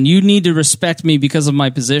this and you need to respect me because of my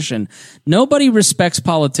position. Nobody respects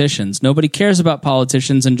politicians. Nobody cares about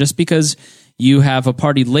politicians. And just because you have a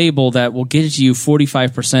party label that will get you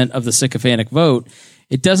 45% of the sycophantic vote,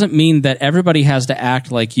 it doesn't mean that everybody has to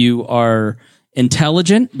act like you are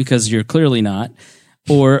intelligent, because you're clearly not,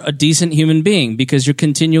 or a decent human being because you're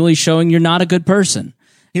continually showing you're not a good person.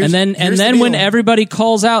 Here's and the then when deal. everybody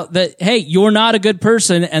calls out that, hey, you're not a good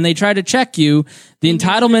person, and they try to check you, the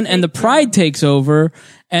entitlement and the pride takes over,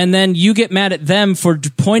 and then you get mad at them for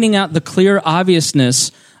pointing out the clear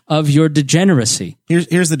obviousness of your degeneracy.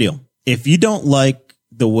 Here's the deal. If you don't like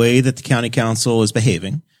the way that the county council is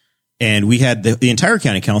behaving, and we had the entire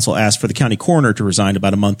county council ask for the county coroner to resign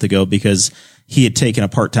about a month ago because he had taken a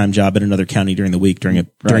part-time job at another county during the week during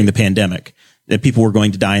the pandemic, that people were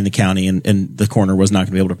going to die in the county and the coroner was not going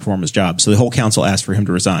to be able to perform his job. So the whole council asked for him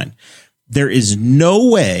to resign. There is no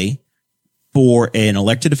way for an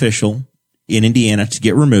elected official in Indiana to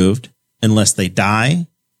get removed unless they die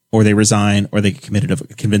or they resign or they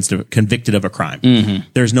get convicted of a crime.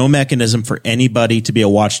 There's no mechanism for anybody to be a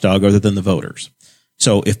watchdog other than the voters.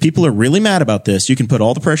 So if people are really mad about this, you can put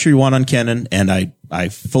all the pressure you want on Kenan, and I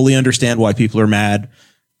fully understand why people are mad,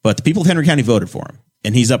 but the people of Henry County voted for him,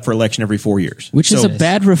 and he's up for election every 4 years. Which is a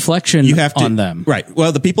bad reflection You have to, on them. Right.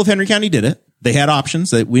 Well, the people of Henry County did it. They had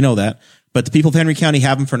options. We know that. But the people of Henry County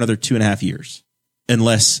have them for another 2.5 years.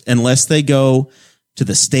 Unless they go to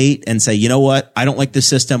the state and say, you know what? I don't like this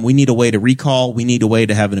system. We need a way to recall. We need a way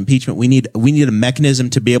to have an impeachment. We need a mechanism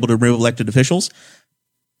to be able to remove elected officials.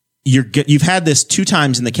 You've had this 2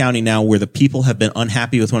 times in the county now where the people have been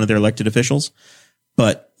unhappy with one of their elected officials,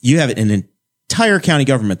 but you have an entire county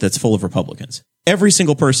government that's full of Republicans. Every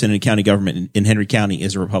single person in county government in Henry County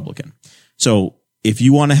is a Republican. So if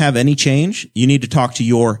you want to have any change, you need to talk to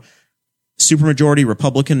your supermajority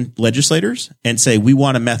Republican legislators and say, we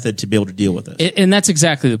want a method to be able to deal with this. And that's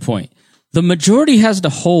exactly the point. The majority has to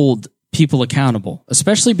hold people accountable,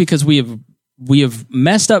 especially because we have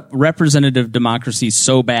messed up representative democracy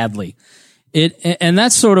so badly. And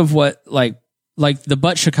that's sort of what like the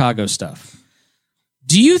Butt Chicago stuff.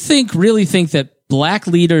 Do you really think that black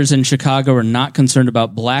leaders in Chicago are not concerned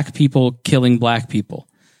about black people killing black people?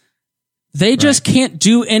 They just can't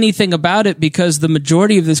do anything about it because the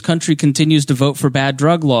majority of this country continues to vote for bad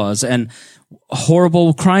drug laws and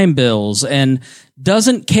horrible crime bills and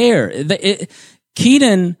doesn't care.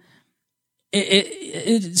 Keaton,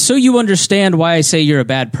 so you understand why I say you're a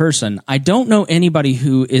bad person. I don't know anybody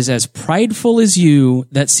who is as prideful as you,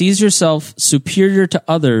 that sees yourself superior to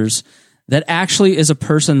others, that actually is a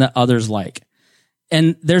person that others like.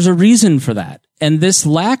 And there's a reason for that. And this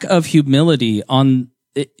lack of humility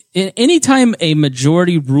anytime a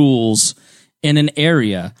majority rules in an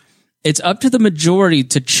area, it's up to the majority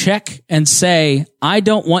to check and say, I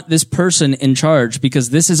don't want this person in charge because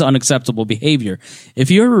this is unacceptable behavior.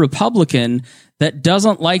 If you're a Republican that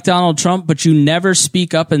doesn't like Donald Trump, but you never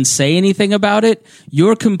speak up and say anything about it,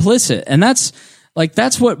 you're complicit. And that's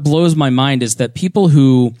what blows my mind, is that people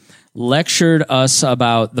who lectured us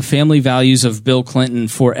about the family values of Bill Clinton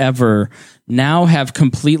forever now have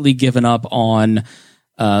completely given up on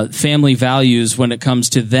family values when it comes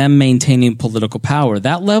to them maintaining political power.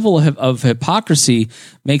 That level of hypocrisy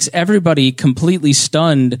makes everybody completely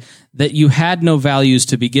stunned that you had no values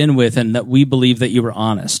to begin with and that we believe that you were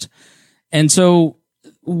honest. And so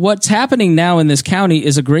what's happening now in this county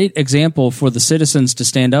is a great example for the citizens to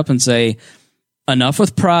stand up and say, enough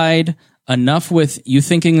with pride, enough with you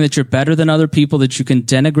thinking that you're better than other people, that you can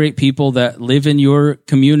denigrate people that live in your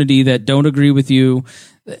community that don't agree with you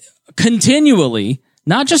continually.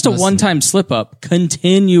 Not just a one-time slip-up,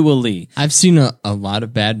 continually. I've seen a lot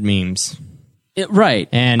of bad memes. Right.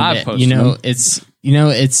 And, I've posted them.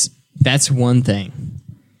 That's one thing.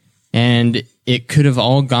 And it could have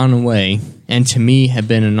all gone away, and to me have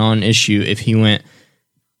been a non-issue if he went,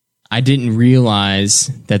 I didn't realize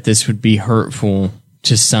that this would be hurtful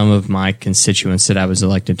to some of my constituents that I was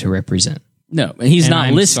elected to represent. No, he's not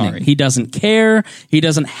I'm listening. sorry. He doesn't care. He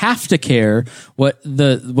doesn't have to care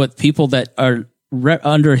what people that are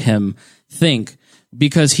under him think,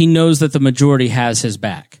 because he knows that the majority has his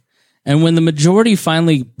back. And when the majority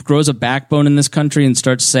finally grows a backbone in this country and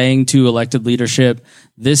starts saying to elected leadership,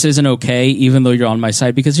 this isn't okay, even though you're on my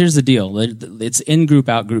side, because here's the deal. It's in-group,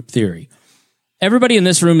 out-group theory. Everybody in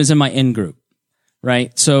this room is in my in-group,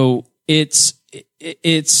 right? So it's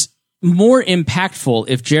more impactful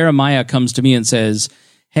if Jeremiah comes to me and says,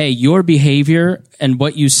 hey, your behavior and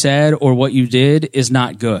what you said or what you did is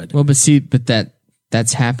not good. Well, but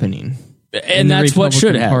that's happening. And that's what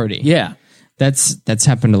should happen. Party. Yeah. That's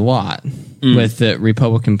happened a lot with the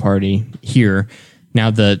Republican Party here. Now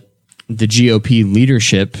the GOP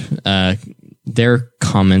leadership, their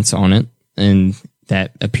comments on it and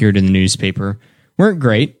that appeared in the newspaper weren't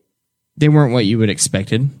great. They weren't what you would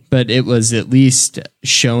expected, but it was at least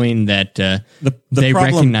showing that they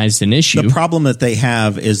recognized an issue. The problem that they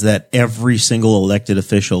have is that every single elected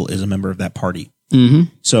official is a member of that party.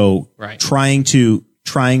 Mm-hmm. So Right. trying to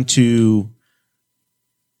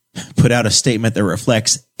put out a statement that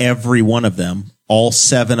reflects every one of them, all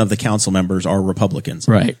 7 of the council members are Republicans.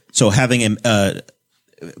 Right. So having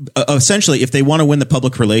essentially, if they want to win the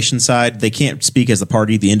public relations side, they can't speak as the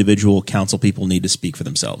party. The individual council people need to speak for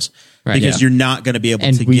themselves, Right. because Yeah. you're not going to be able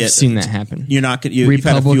and to we've get. seen that happen. You're not going. You've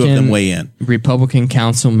had a few of them weigh in. Republican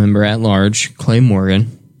council member at large, Clay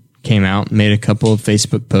Morgan, came out, made a couple of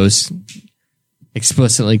Facebook posts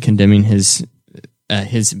explicitly condemning his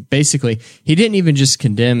basically, he didn't even just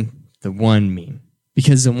condemn the one meme,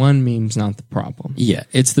 because the one meme's not the problem. Yeah.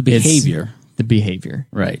 It's the behavior. The behavior.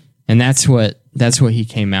 Right. And that's what he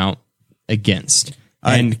came out against.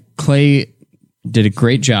 And Clay did a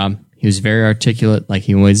great job. He was very articulate, like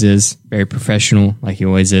he always is, very professional, like he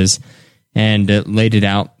always is, and laid it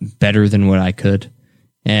out better than what I could.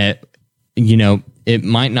 It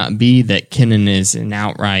might not be that Kennan is an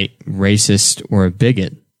outright racist or a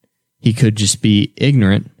bigot. He could just be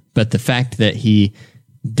ignorant, but the fact that he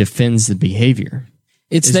defends the behavior,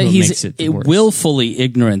 It's is that what he's makes it worse. willfully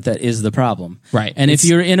ignorant that is the problem. Right. And if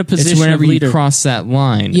you're in a position whenever of leader, you cross that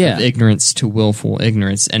line Yeah. of ignorance to willful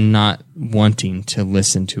ignorance and not wanting to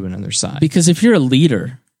listen to another side. because if you're a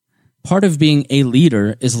leader, part of being a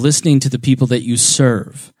leader is listening to the people that you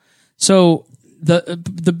serve. So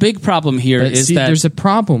the big problem here But is see, that there's a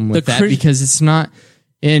problem with the that because it's not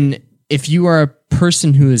if you are a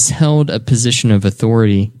person who has held a position of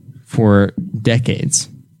authority for decades,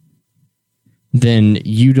 then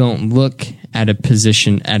you don't look at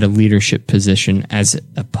a leadership position as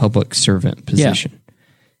a public servant position.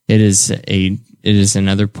 It is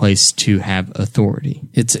another place to have authority.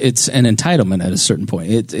 It's an entitlement at a certain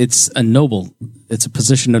point. It's a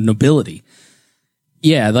position of nobility.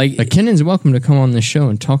 Yeah, But Kennan's welcome to come on this show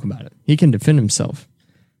and talk about it. He can defend himself.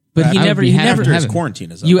 but he I would never be happy never to His have him.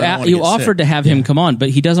 quarantine is up. you I don't wanna you get offered sick. to have him come on, but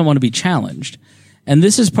he doesn't want to be challenged. And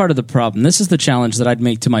this is part of the problem. This is the challenge that I'd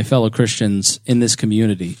make to my fellow Christians in this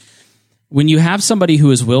community. When you have somebody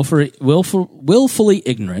who is willfully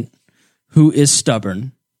ignorant, who is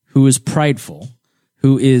stubborn, who is prideful,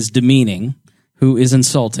 who is demeaning, who is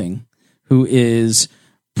insulting, who is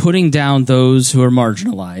putting down those who are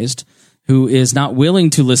marginalized, who is not willing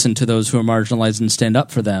to listen to those who are marginalized and stand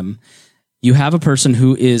up for them, you have a person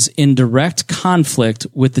who is in direct conflict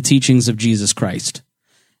with the teachings of Jesus Christ.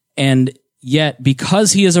 And yet,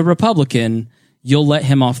 because he is a Republican, you'll let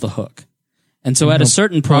him off the hook. And so at a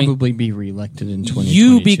certain point, Probably be reelected in 2022.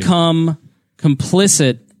 you become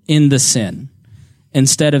complicit in the sin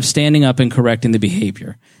instead of standing up and correcting the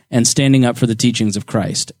behavior and standing up for the teachings of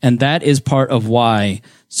Christ. And that is part of why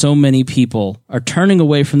so many people are turning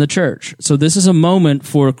away from the church. So this is a moment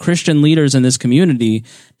for Christian leaders in this community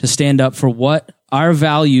to stand up for what our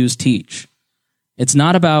values teach. It's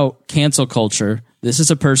not about cancel culture. This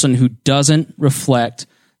is a person who doesn't reflect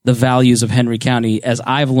the values of Henry County as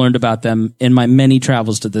I've learned about them in my many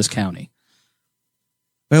travels to this county.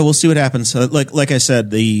 Well, we'll see what happens. Like I said,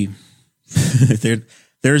 there's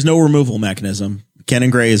no removal mechanism. Ken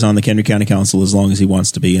and Gray is on the Henry County Council as long as he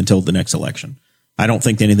wants to be until the next election. I don't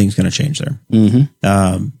think anything's going to change there.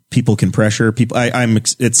 Mm-hmm. People can pressure people.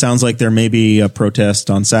 It sounds like there may be a protest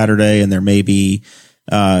on Saturday, and there may be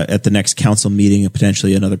at the next council meeting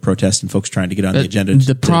potentially another protest, and folks trying to get on the agenda.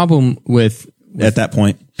 The problem with at that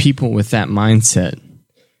point, people with that mindset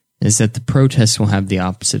is that the protests will have the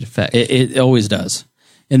opposite effect. It always does.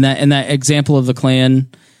 In that example of the Klan,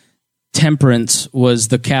 Temperance was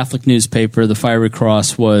the Catholic newspaper. The Fiery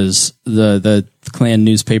Cross was the Klan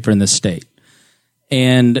newspaper in the state.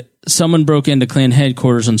 And someone broke into Klan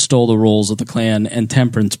headquarters and stole the rolls of the Klan, and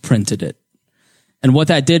Temperance printed it. And what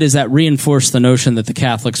that did is that reinforced the notion that the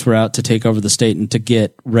Catholics were out to take over the state and to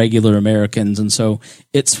get regular Americans. And so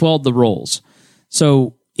it swelled the rolls.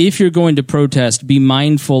 So if you're going to protest, be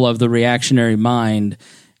mindful of the reactionary mind.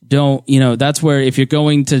 That's where if you're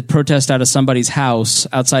going to protest outside of somebody's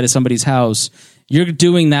house, you're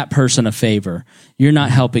doing that person a favor. You're not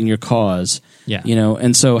helping your cause. Yeah.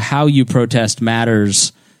 And so how you protest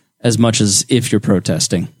matters as much as if you're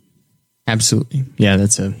protesting. Absolutely. Yeah,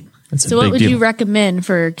 that's a So what big would deal. you recommend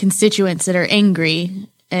for constituents that are angry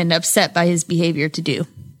and upset by his behavior to do?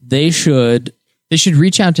 They should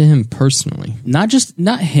reach out to him personally. not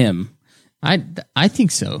him. I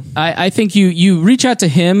think so. I think you reach out to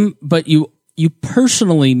him, but you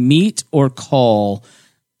personally meet or call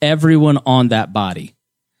everyone on that body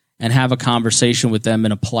and have a conversation with them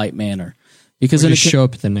in a polite manner. Because Just show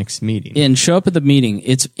up at the next meeting. and show up at the meeting.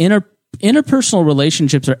 It's interpersonal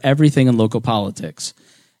relationships are everything in local politics.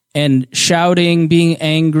 And shouting, being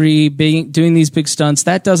angry, doing these big stunts,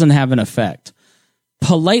 that doesn't have an effect.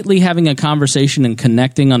 Politely having a conversation and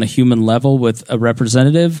connecting on a human level with a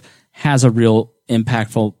representative has a real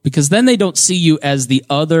impactful, because then they don't see you as the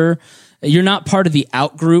other. You're not part of the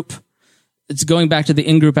out group. It's going back to the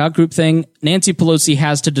in-group, out-group thing. Nancy Pelosi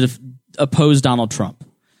has to oppose Donald Trump.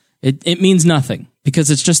 It means nothing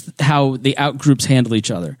because it's just how the out groups handle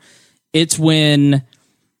each other. It's when,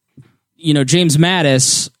 James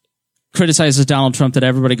Mattis criticizes Donald Trump that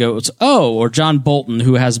everybody goes, oh, or John Bolton,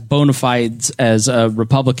 who has bona fides as a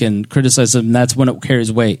Republican, criticizes him, and that's when it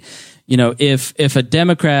carries weight. If a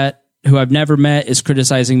Democrat who I've never met is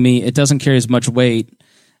criticizing me, it doesn't carry as much weight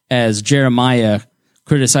as Jeremiah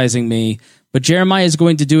criticizing me. But Jeremiah is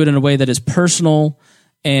going to do it in a way that is personal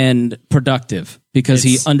and productive because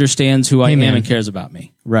he understands who I am and cares about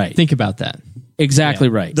me. Right. Think about that. Exactly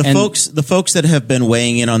right. The folks that have been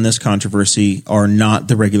weighing in on this controversy are not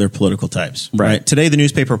the regular political types. Right. Today, the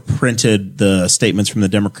newspaper printed the statements from the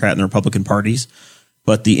Democrat and the Republican parties,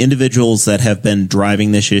 but the individuals that have been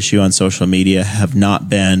driving this issue on social media have not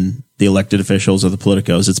been the elected officials or the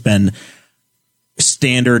politicos. It's been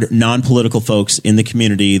standard non-political folks in the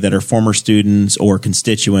community that are former students or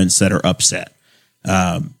constituents that are upset.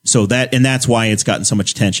 That's why it's gotten so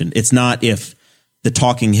much attention. It's not if the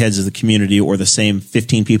talking heads of the community or the same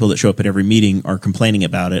 15 people that show up at every meeting are complaining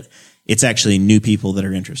about it. It's actually new people that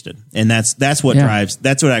are interested. And that's what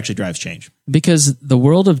actually drives change. Because the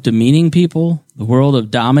world of demeaning people, the world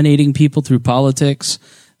of dominating people through politics,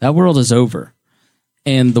 that world is over.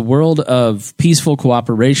 And the world of peaceful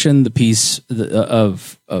cooperation, the peace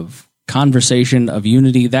of conversation, of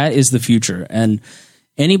unity, that is the future. And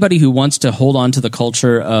anybody who wants to hold on to the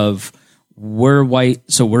culture of we're white,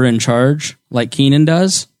 so we're in charge, like Keenan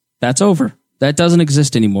does, that's over. That doesn't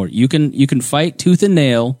exist anymore. You can fight tooth and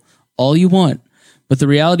nail all you want, but the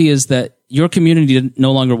reality is that your community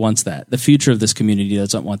no longer wants that. The future of this community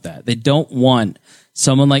doesn't want that. They don't want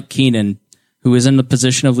someone like Keenan, who is in a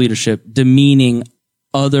position of leadership, demeaning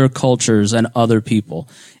other cultures and other people.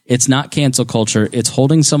 It's not cancel culture. It's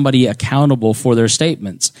holding somebody accountable for their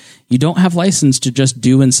statements. You don't have license to just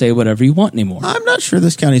do and say whatever you want anymore. I'm not sure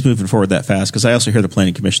this county's moving forward that fast, because I also hear the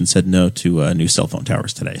Planning Commission said no to new cell phone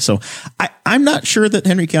towers today. So I'm not sure that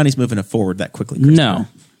Henry County's moving forward that quickly. No.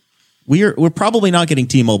 We're probably not getting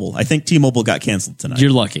T-Mobile. I think T-Mobile got canceled tonight.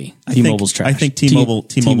 You're lucky. T-Mobile's trash. I think T-Mobile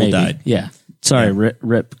died. Yeah. Sorry,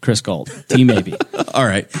 rip Chris Galt. Maybe. All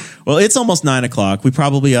right. Well, it's almost 9:00. We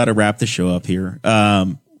probably ought to wrap the show up here.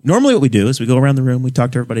 Normally what we do is we go around the room, we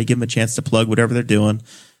talk to everybody, give them a chance to plug whatever they're doing.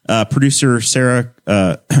 Producer Sarah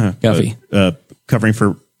Guffey, covering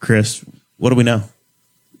for Chris. What do we know?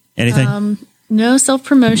 Anything? No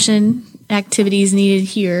self-promotion activities needed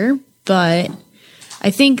here, but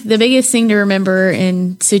I think the biggest thing to remember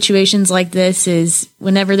in situations like this is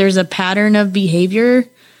whenever there's a pattern of behavior,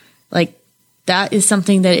 like that is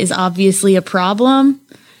something that is obviously a problem.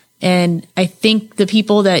 And I think the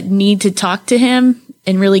people that need to talk to him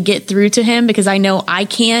and really get through to him, because I know I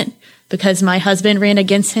can't because my husband ran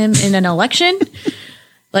against him in an election.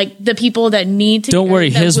 Like the people that need to. Don't worry,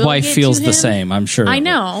 his wife feels the same, I'm sure. I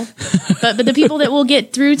know. but the people that will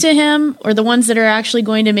get through to him, or the ones that are actually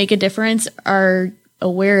going to make a difference, are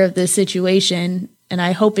aware of this situation, and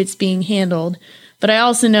I hope it's being handled. But I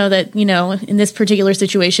also know that, in this particular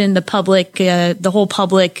situation, the public, the whole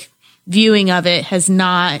public viewing of it has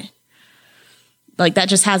not, like, that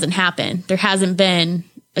just hasn't happened. There hasn't been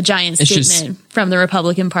a giant statement from the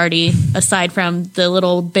Republican Party, aside from the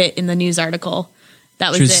little bit in the news article.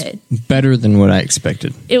 That was it. Better than what I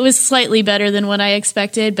expected. It was slightly better than what I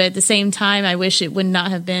expected, but at the same time, I wish it would not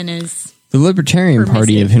have been as The Libertarian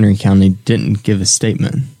Party of Henry County didn't give a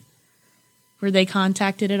statement. Were they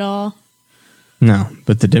contacted at all? No,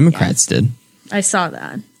 but the Democrats did. I saw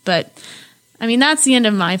that. But, I mean, that's the end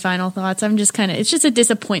of my final thoughts. I'm just it's just a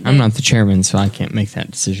disappointment. I'm not the chairman, so I can't make that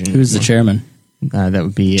decision. Who's the chairman? That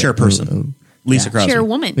would be Chairperson. Lisa Crosby.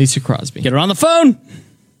 Chairwoman. Lisa Crosby. Get her on the phone.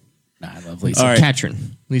 I love Lisa. All right.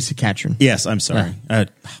 Katrin. Lisa Katrin. Yes, I'm sorry.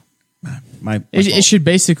 My It should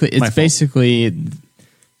basically,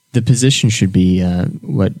 the position should be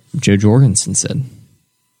what Joe Jorgensen said,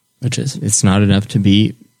 Which is? it's not enough to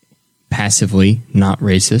be passively not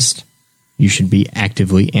racist. You should be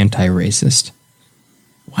actively anti-racist.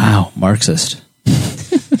 Wow, Marxist.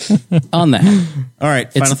 On that. All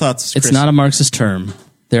right, final thoughts. It's Chris. not a Marxist term.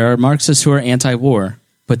 There are Marxists who are anti-war,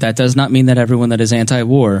 but that does not mean that everyone that is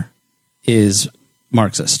anti-war is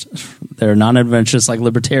Marxist. They're non-interventionists like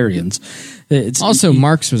libertarians. It's Also,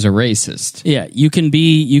 Marx was a racist. Yeah, you can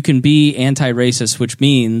be anti-racist, which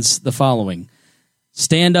means the following: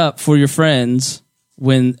 stand up for your friends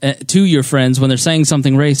to your friends when they're saying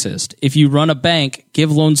something racist. If you run a bank,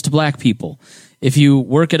 give loans to black people. If you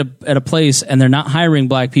work at a place and they're not hiring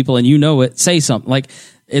black people and you know it, say something. Like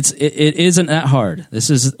it isn't that hard.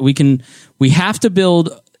 We have to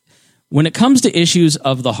build when it comes to issues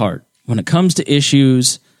of the heart, when it comes to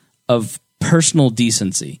issues of personal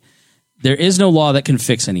decency. There is no law that can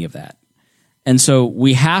fix any of that. And so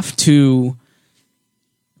we have to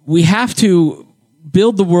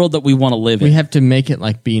build the world that we want to live in. We have to make it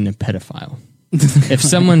like being a pedophile. If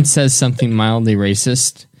someone says something mildly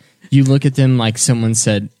racist, you look at them like someone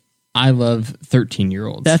said, I love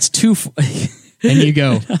 13-year-olds. That's too and you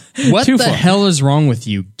go, what Too the far. hell is wrong with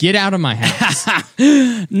you? Get out of my house.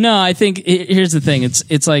 No, I think here's the thing.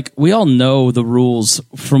 It's like we all know the rules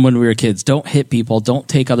from when we were kids. Don't hit people. Don't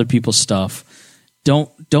take other people's stuff.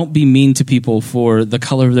 Don't be mean to people for the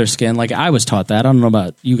color of their skin. Like I was taught that. I don't know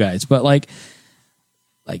about you guys, but like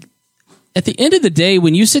at the end of the day,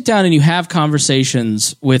 when you sit down and you have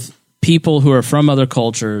conversations with people who are from other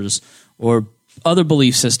cultures or other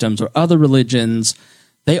belief systems or other religions,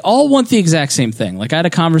 they all want the exact same thing. Like I had a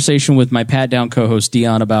conversation with my Pat Down co-host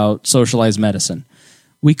Dion about socialized medicine.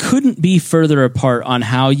 We couldn't be further apart on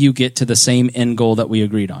how you get to the same end goal that we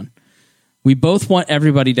agreed on. We both want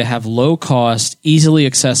everybody to have low cost, easily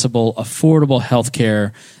accessible, affordable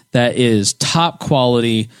healthcare that is top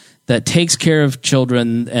quality, that takes care of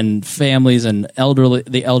children and families and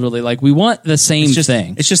the elderly. Like, we want the same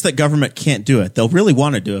thing. It's just that government can't do it. They'll really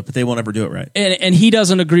want to do it, but they won't ever do it right. And he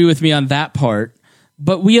doesn't agree with me on that part,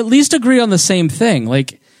 but we at least agree on the same thing.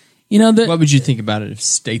 Like, what would you think about it if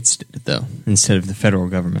states did it though, instead of the federal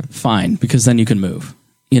government? Fine, because then you can move.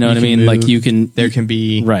 You know what I mean? Move. Like, you can. There can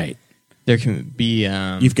be right. There can be.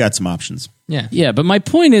 You've got some options. Yeah. Yeah, but my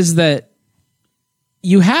point is that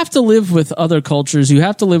you have to live with other cultures. You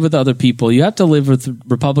have to live with other people. You have to live with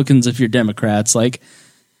Republicans if you're Democrats. Like,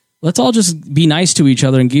 let's all just be nice to each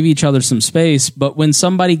other and give each other some space. But when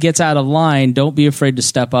somebody gets out of line, don't be afraid to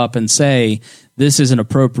step up and say, this isn't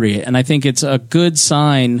appropriate. And I think it's a good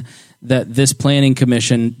sign that this planning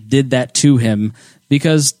commission did that to him,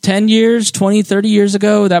 because 10 years, 20, 30 years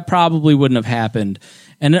ago, that probably wouldn't have happened.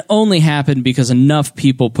 And it only happened because enough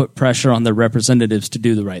people put pressure on their representatives to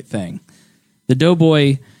do the right thing. The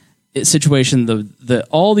Doughboy situation, the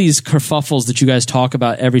all these kerfuffles that you guys talk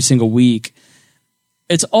about every single week,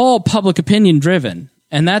 it's all public opinion driven.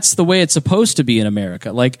 And that's the way it's supposed to be in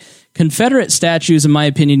America. Like, Confederate statues, in my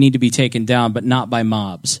opinion, need to be taken down, but not by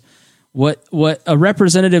mobs. What a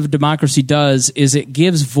representative democracy does is it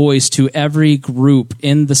gives voice to every group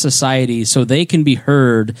in the society so they can be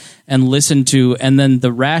heard and listened to, and then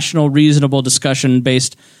the rational, reasonable discussion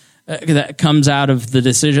based that comes out of the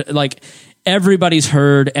decision, like, everybody's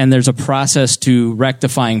heard, and there's a process to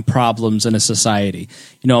rectifying problems in a society.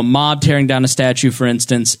 A mob tearing down a statue, for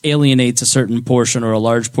instance, alienates a certain portion or a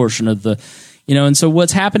large portion of the, and so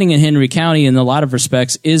what's happening in Henry County in a lot of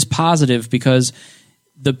respects is positive, because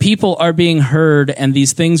the people are being heard and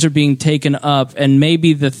these things are being taken up, and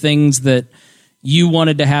maybe the things that you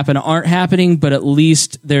wanted to happen aren't happening, but at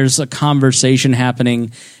least there's a conversation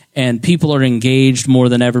happening and people are engaged more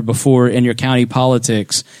than ever before in your county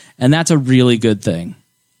politics. And that's a really good thing.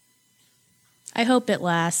 I hope it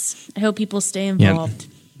lasts. I hope people stay involved.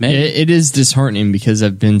 Yeah. It is disheartening because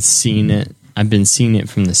I've been seeing it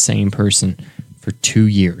from the same person for 2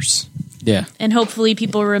 years. Yeah. And hopefully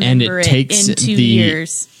people remember it in 2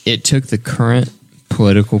 years. It took the current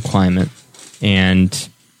political climate and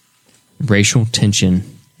racial tension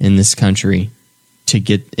in this country to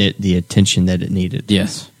get it the attention that it needed.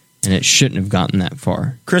 Yes. And it shouldn't have gotten that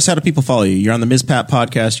far. Chris, how do people follow you? You're on the Ms. Pat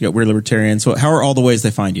podcast. You got Weird Libertarians. So how are all the ways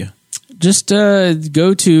they find you? Just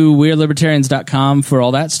go to weirdlibertarians.com for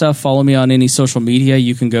all that stuff. Follow me on any social media.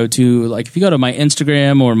 You can go to, like, if you go to my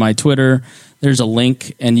Instagram or my Twitter, there's a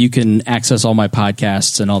link and you can access all my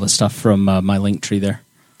podcasts and all the stuff from my link tree there.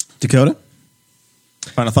 Dakota,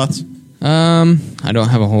 final thoughts? I don't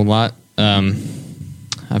have a whole lot.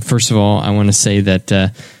 First of all, I want to say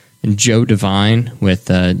that Joe Devine with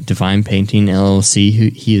Devine Painting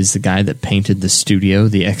LLC, he is the guy that painted the studio,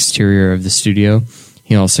 the exterior of the studio.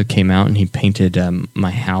 He also came out and he painted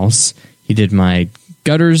my house. He did my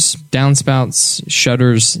gutters, downspouts,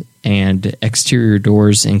 shutters, and exterior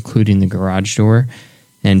doors, including the garage door.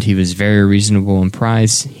 And he was very reasonable in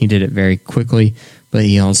price. He did it very quickly, but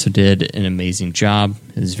he also did an amazing job.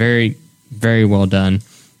 It was very, very well done.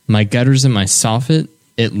 My gutters and my soffit,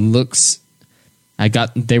 they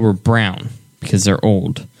were brown because they're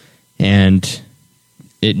old. And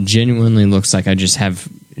it genuinely looks like I just have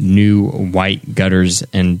new white gutters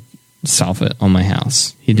and soffit on my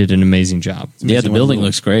house. He did an amazing job. Yeah, the building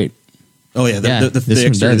looks great. Oh yeah, the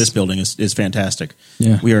exterior of this building is fantastic.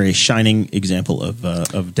 Yeah. We are a shining example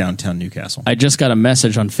of downtown Newcastle. I just got a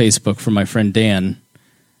message on Facebook from my friend Dan.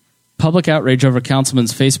 Public outrage over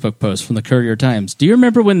councilman's Facebook post from the Courier-Times. Do you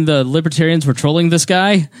remember when the libertarians were trolling this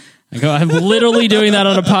guy? I go, I'm literally doing that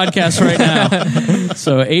on a podcast right now.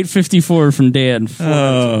 So 854 from Dan.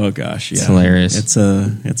 Oh gosh, yeah, it's hilarious.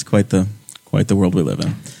 It's quite the world we live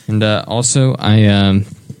in. And also,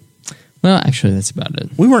 well, actually, that's about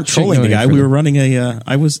it. We weren't trolling the guy. We were running there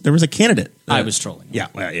was a candidate. I was trolling. Yeah.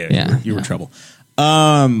 You were in trouble.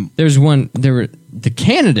 The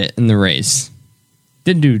candidate in the race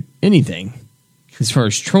didn't do anything as far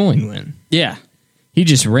as trolling went. Yeah. He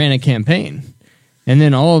just ran a campaign. And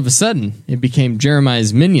then all of a sudden, it became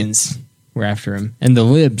Jeremiah's minions were after him. And the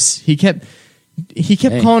libs. He kept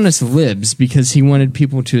calling us libs because he wanted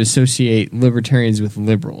people to associate libertarians with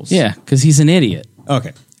liberals. Yeah, because he's an idiot.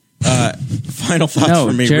 Okay. Final thoughts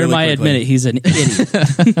from me. Jeremiah really admitted he's an idiot.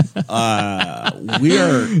 We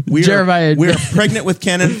are pregnant with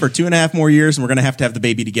Kenan for 2.5 more years, and we're going to have the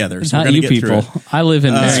baby together. So Not we're going you to get people. through it. I live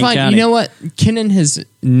in Marion County. You know what? Kenan has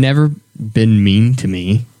never been mean to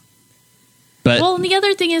me. But Well, and the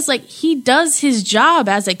other thing is, like, he does his job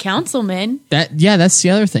as a councilman. that's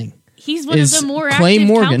the other thing. He's one of the more Clay active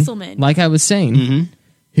Morgan, councilmen. like I was saying,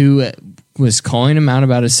 who was calling him out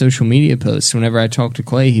about his social media posts. Whenever I talked to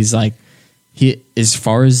Clay, he's like, as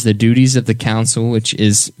far as the duties of the council, which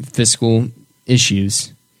is fiscal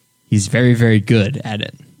issues, he's very, very good at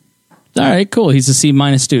it. All right, cool. He's a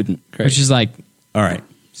C- student. Great. Which is like, All right.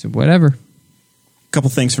 so whatever. Couple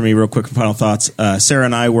things for me real quick for final thoughts. Sarah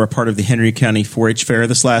and I were a part of the Henry County 4-H Fair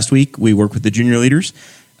this last week. We worked with the junior leaders.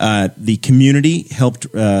 The community helped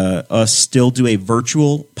us still do a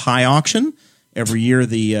virtual pie auction. Every year,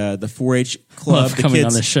 the 4-H club, Love coming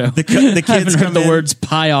on this show. The kids I haven't heard come the in. words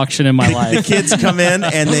pie auction in my life. The kids come in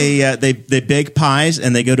and they bake pies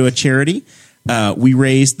and they go to a charity. We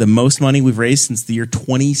raised the most money we've raised since the year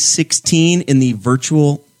 2016 in the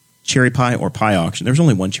virtual cherry pie or pie auction. There was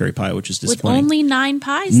only one cherry pie, which is With disappointing. only 9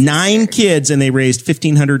 pies. 9 kids, and they raised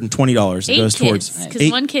 $1,520. It 8 goes kids. towards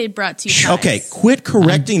Because one kid brought 2 pies. Okay, quit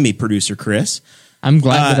correcting me, producer Chris. I'm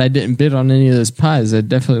glad that I didn't bid on any of those pies. I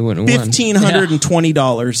definitely wouldn't have won.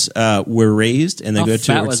 $1,520 were raised, and they How go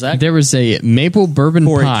fat to was that? There was a maple bourbon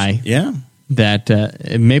 4-H. pie. Yeah. That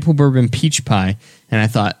a maple bourbon peach pie, and I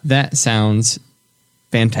thought that sounds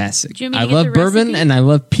fantastic. Do you want me to I get love the bourbon recipe? and I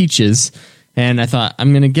love peaches, and I thought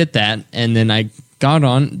I'm going to get that. And then I got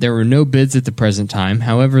on. There were no bids at the present time.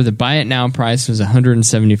 However, the buy it now price was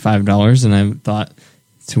 $175, and I thought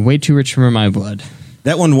it's way too rich for my blood.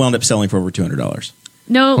 That one wound up selling for over $200.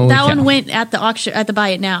 No, Holy that cow. one went at the auction at the Buy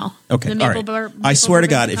It Now. Okay, The all right. maple I swear to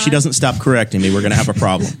God, bourbon if she pie. doesn't stop correcting me, we're going to have a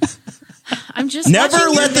problem. I'm just Never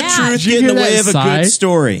watching your let the back. truth Did you get in the hear way that of a sigh? good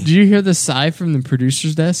story. Did you hear the sigh from the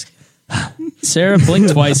producer's desk? Sarah,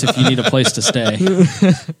 blink twice if you need a place to stay.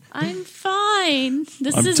 I'm fine.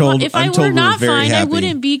 This I'm is told- if I'm I told were we're not very fine, I happy.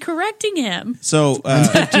 wouldn't be correcting him. So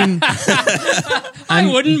I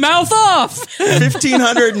wouldn't mouth off.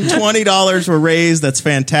 $1,520 were raised. That's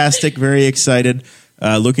fantastic. Very excited.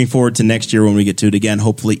 Looking forward to next year when we get to it again,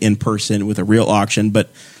 hopefully in person with a real auction. But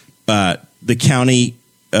the county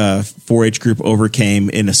 4-H group overcame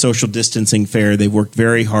in a social distancing fair. They've worked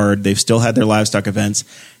very hard. They've still had their livestock events.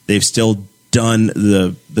 They've still done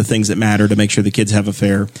the things that matter to make sure the kids have a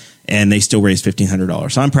fair, and they still raised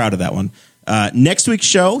 $1,500. So I'm proud of that one. Next week's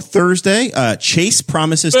show, Thursday, Chase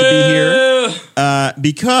promises to be here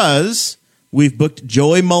because we've booked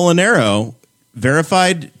Joey Molinaro.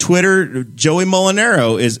 Verified Twitter, Joey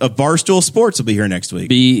Molinaro is of Barstool Sports will be here next week.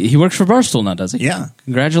 He works for Barstool now, does he? Yeah.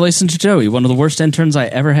 Congratulations to Joey, one of the worst interns I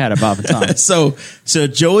ever had at Bob and Tom. So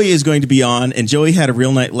Joey is going to be on, and Joey had a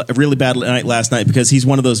really bad night last night because he's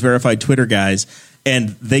one of those verified Twitter guys, and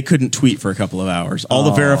they couldn't tweet for a couple of hours. All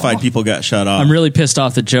the verified people got shut off. I'm really pissed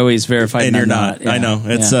off that Joey's verified and and you're I'm not. Yeah. I know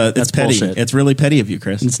it's Yeah, it's that's petty. bullshit. It's really petty of you,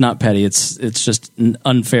 Chris. It's not petty. It's just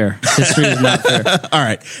unfair. History is not fair. All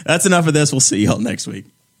right, that's enough of this. We'll see y'all next week.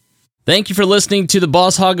 Thank you for listening to the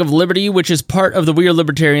Boss Hog of Liberty, which is part of the We Are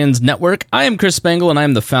Libertarians Network. I am Chris Spangle, and I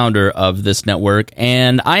am the founder of this network,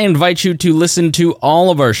 and I invite you to listen to all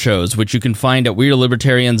of our shows, which you can find at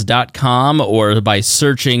WeAreLibertarians.com or by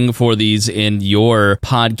searching for these in your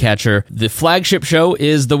podcatcher. The flagship show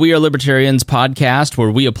is the We Are Libertarians podcast, where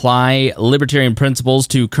we apply libertarian principles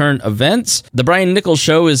to current events. The Brian Nichols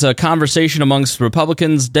Show is a conversation amongst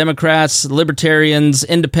Republicans, Democrats, Libertarians,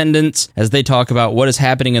 Independents, as they talk about what is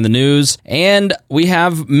happening in the news. And we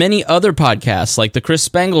have many other podcasts like The Chris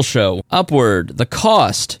Spangle Show, Upward, The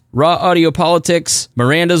Cost, Raw Audio Politics,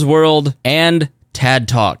 Miranda's World, and Tad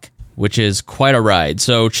Talk, which is quite a ride.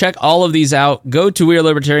 So check all of these out. Go to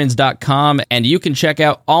WeAreLibertarians.com and you can check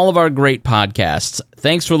out all of our great podcasts.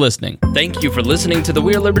 Thanks for listening. Thank you for listening to the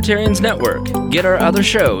We Are Libertarians Network. Get our other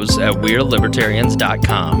shows at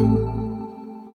WeAreLibertarians.com.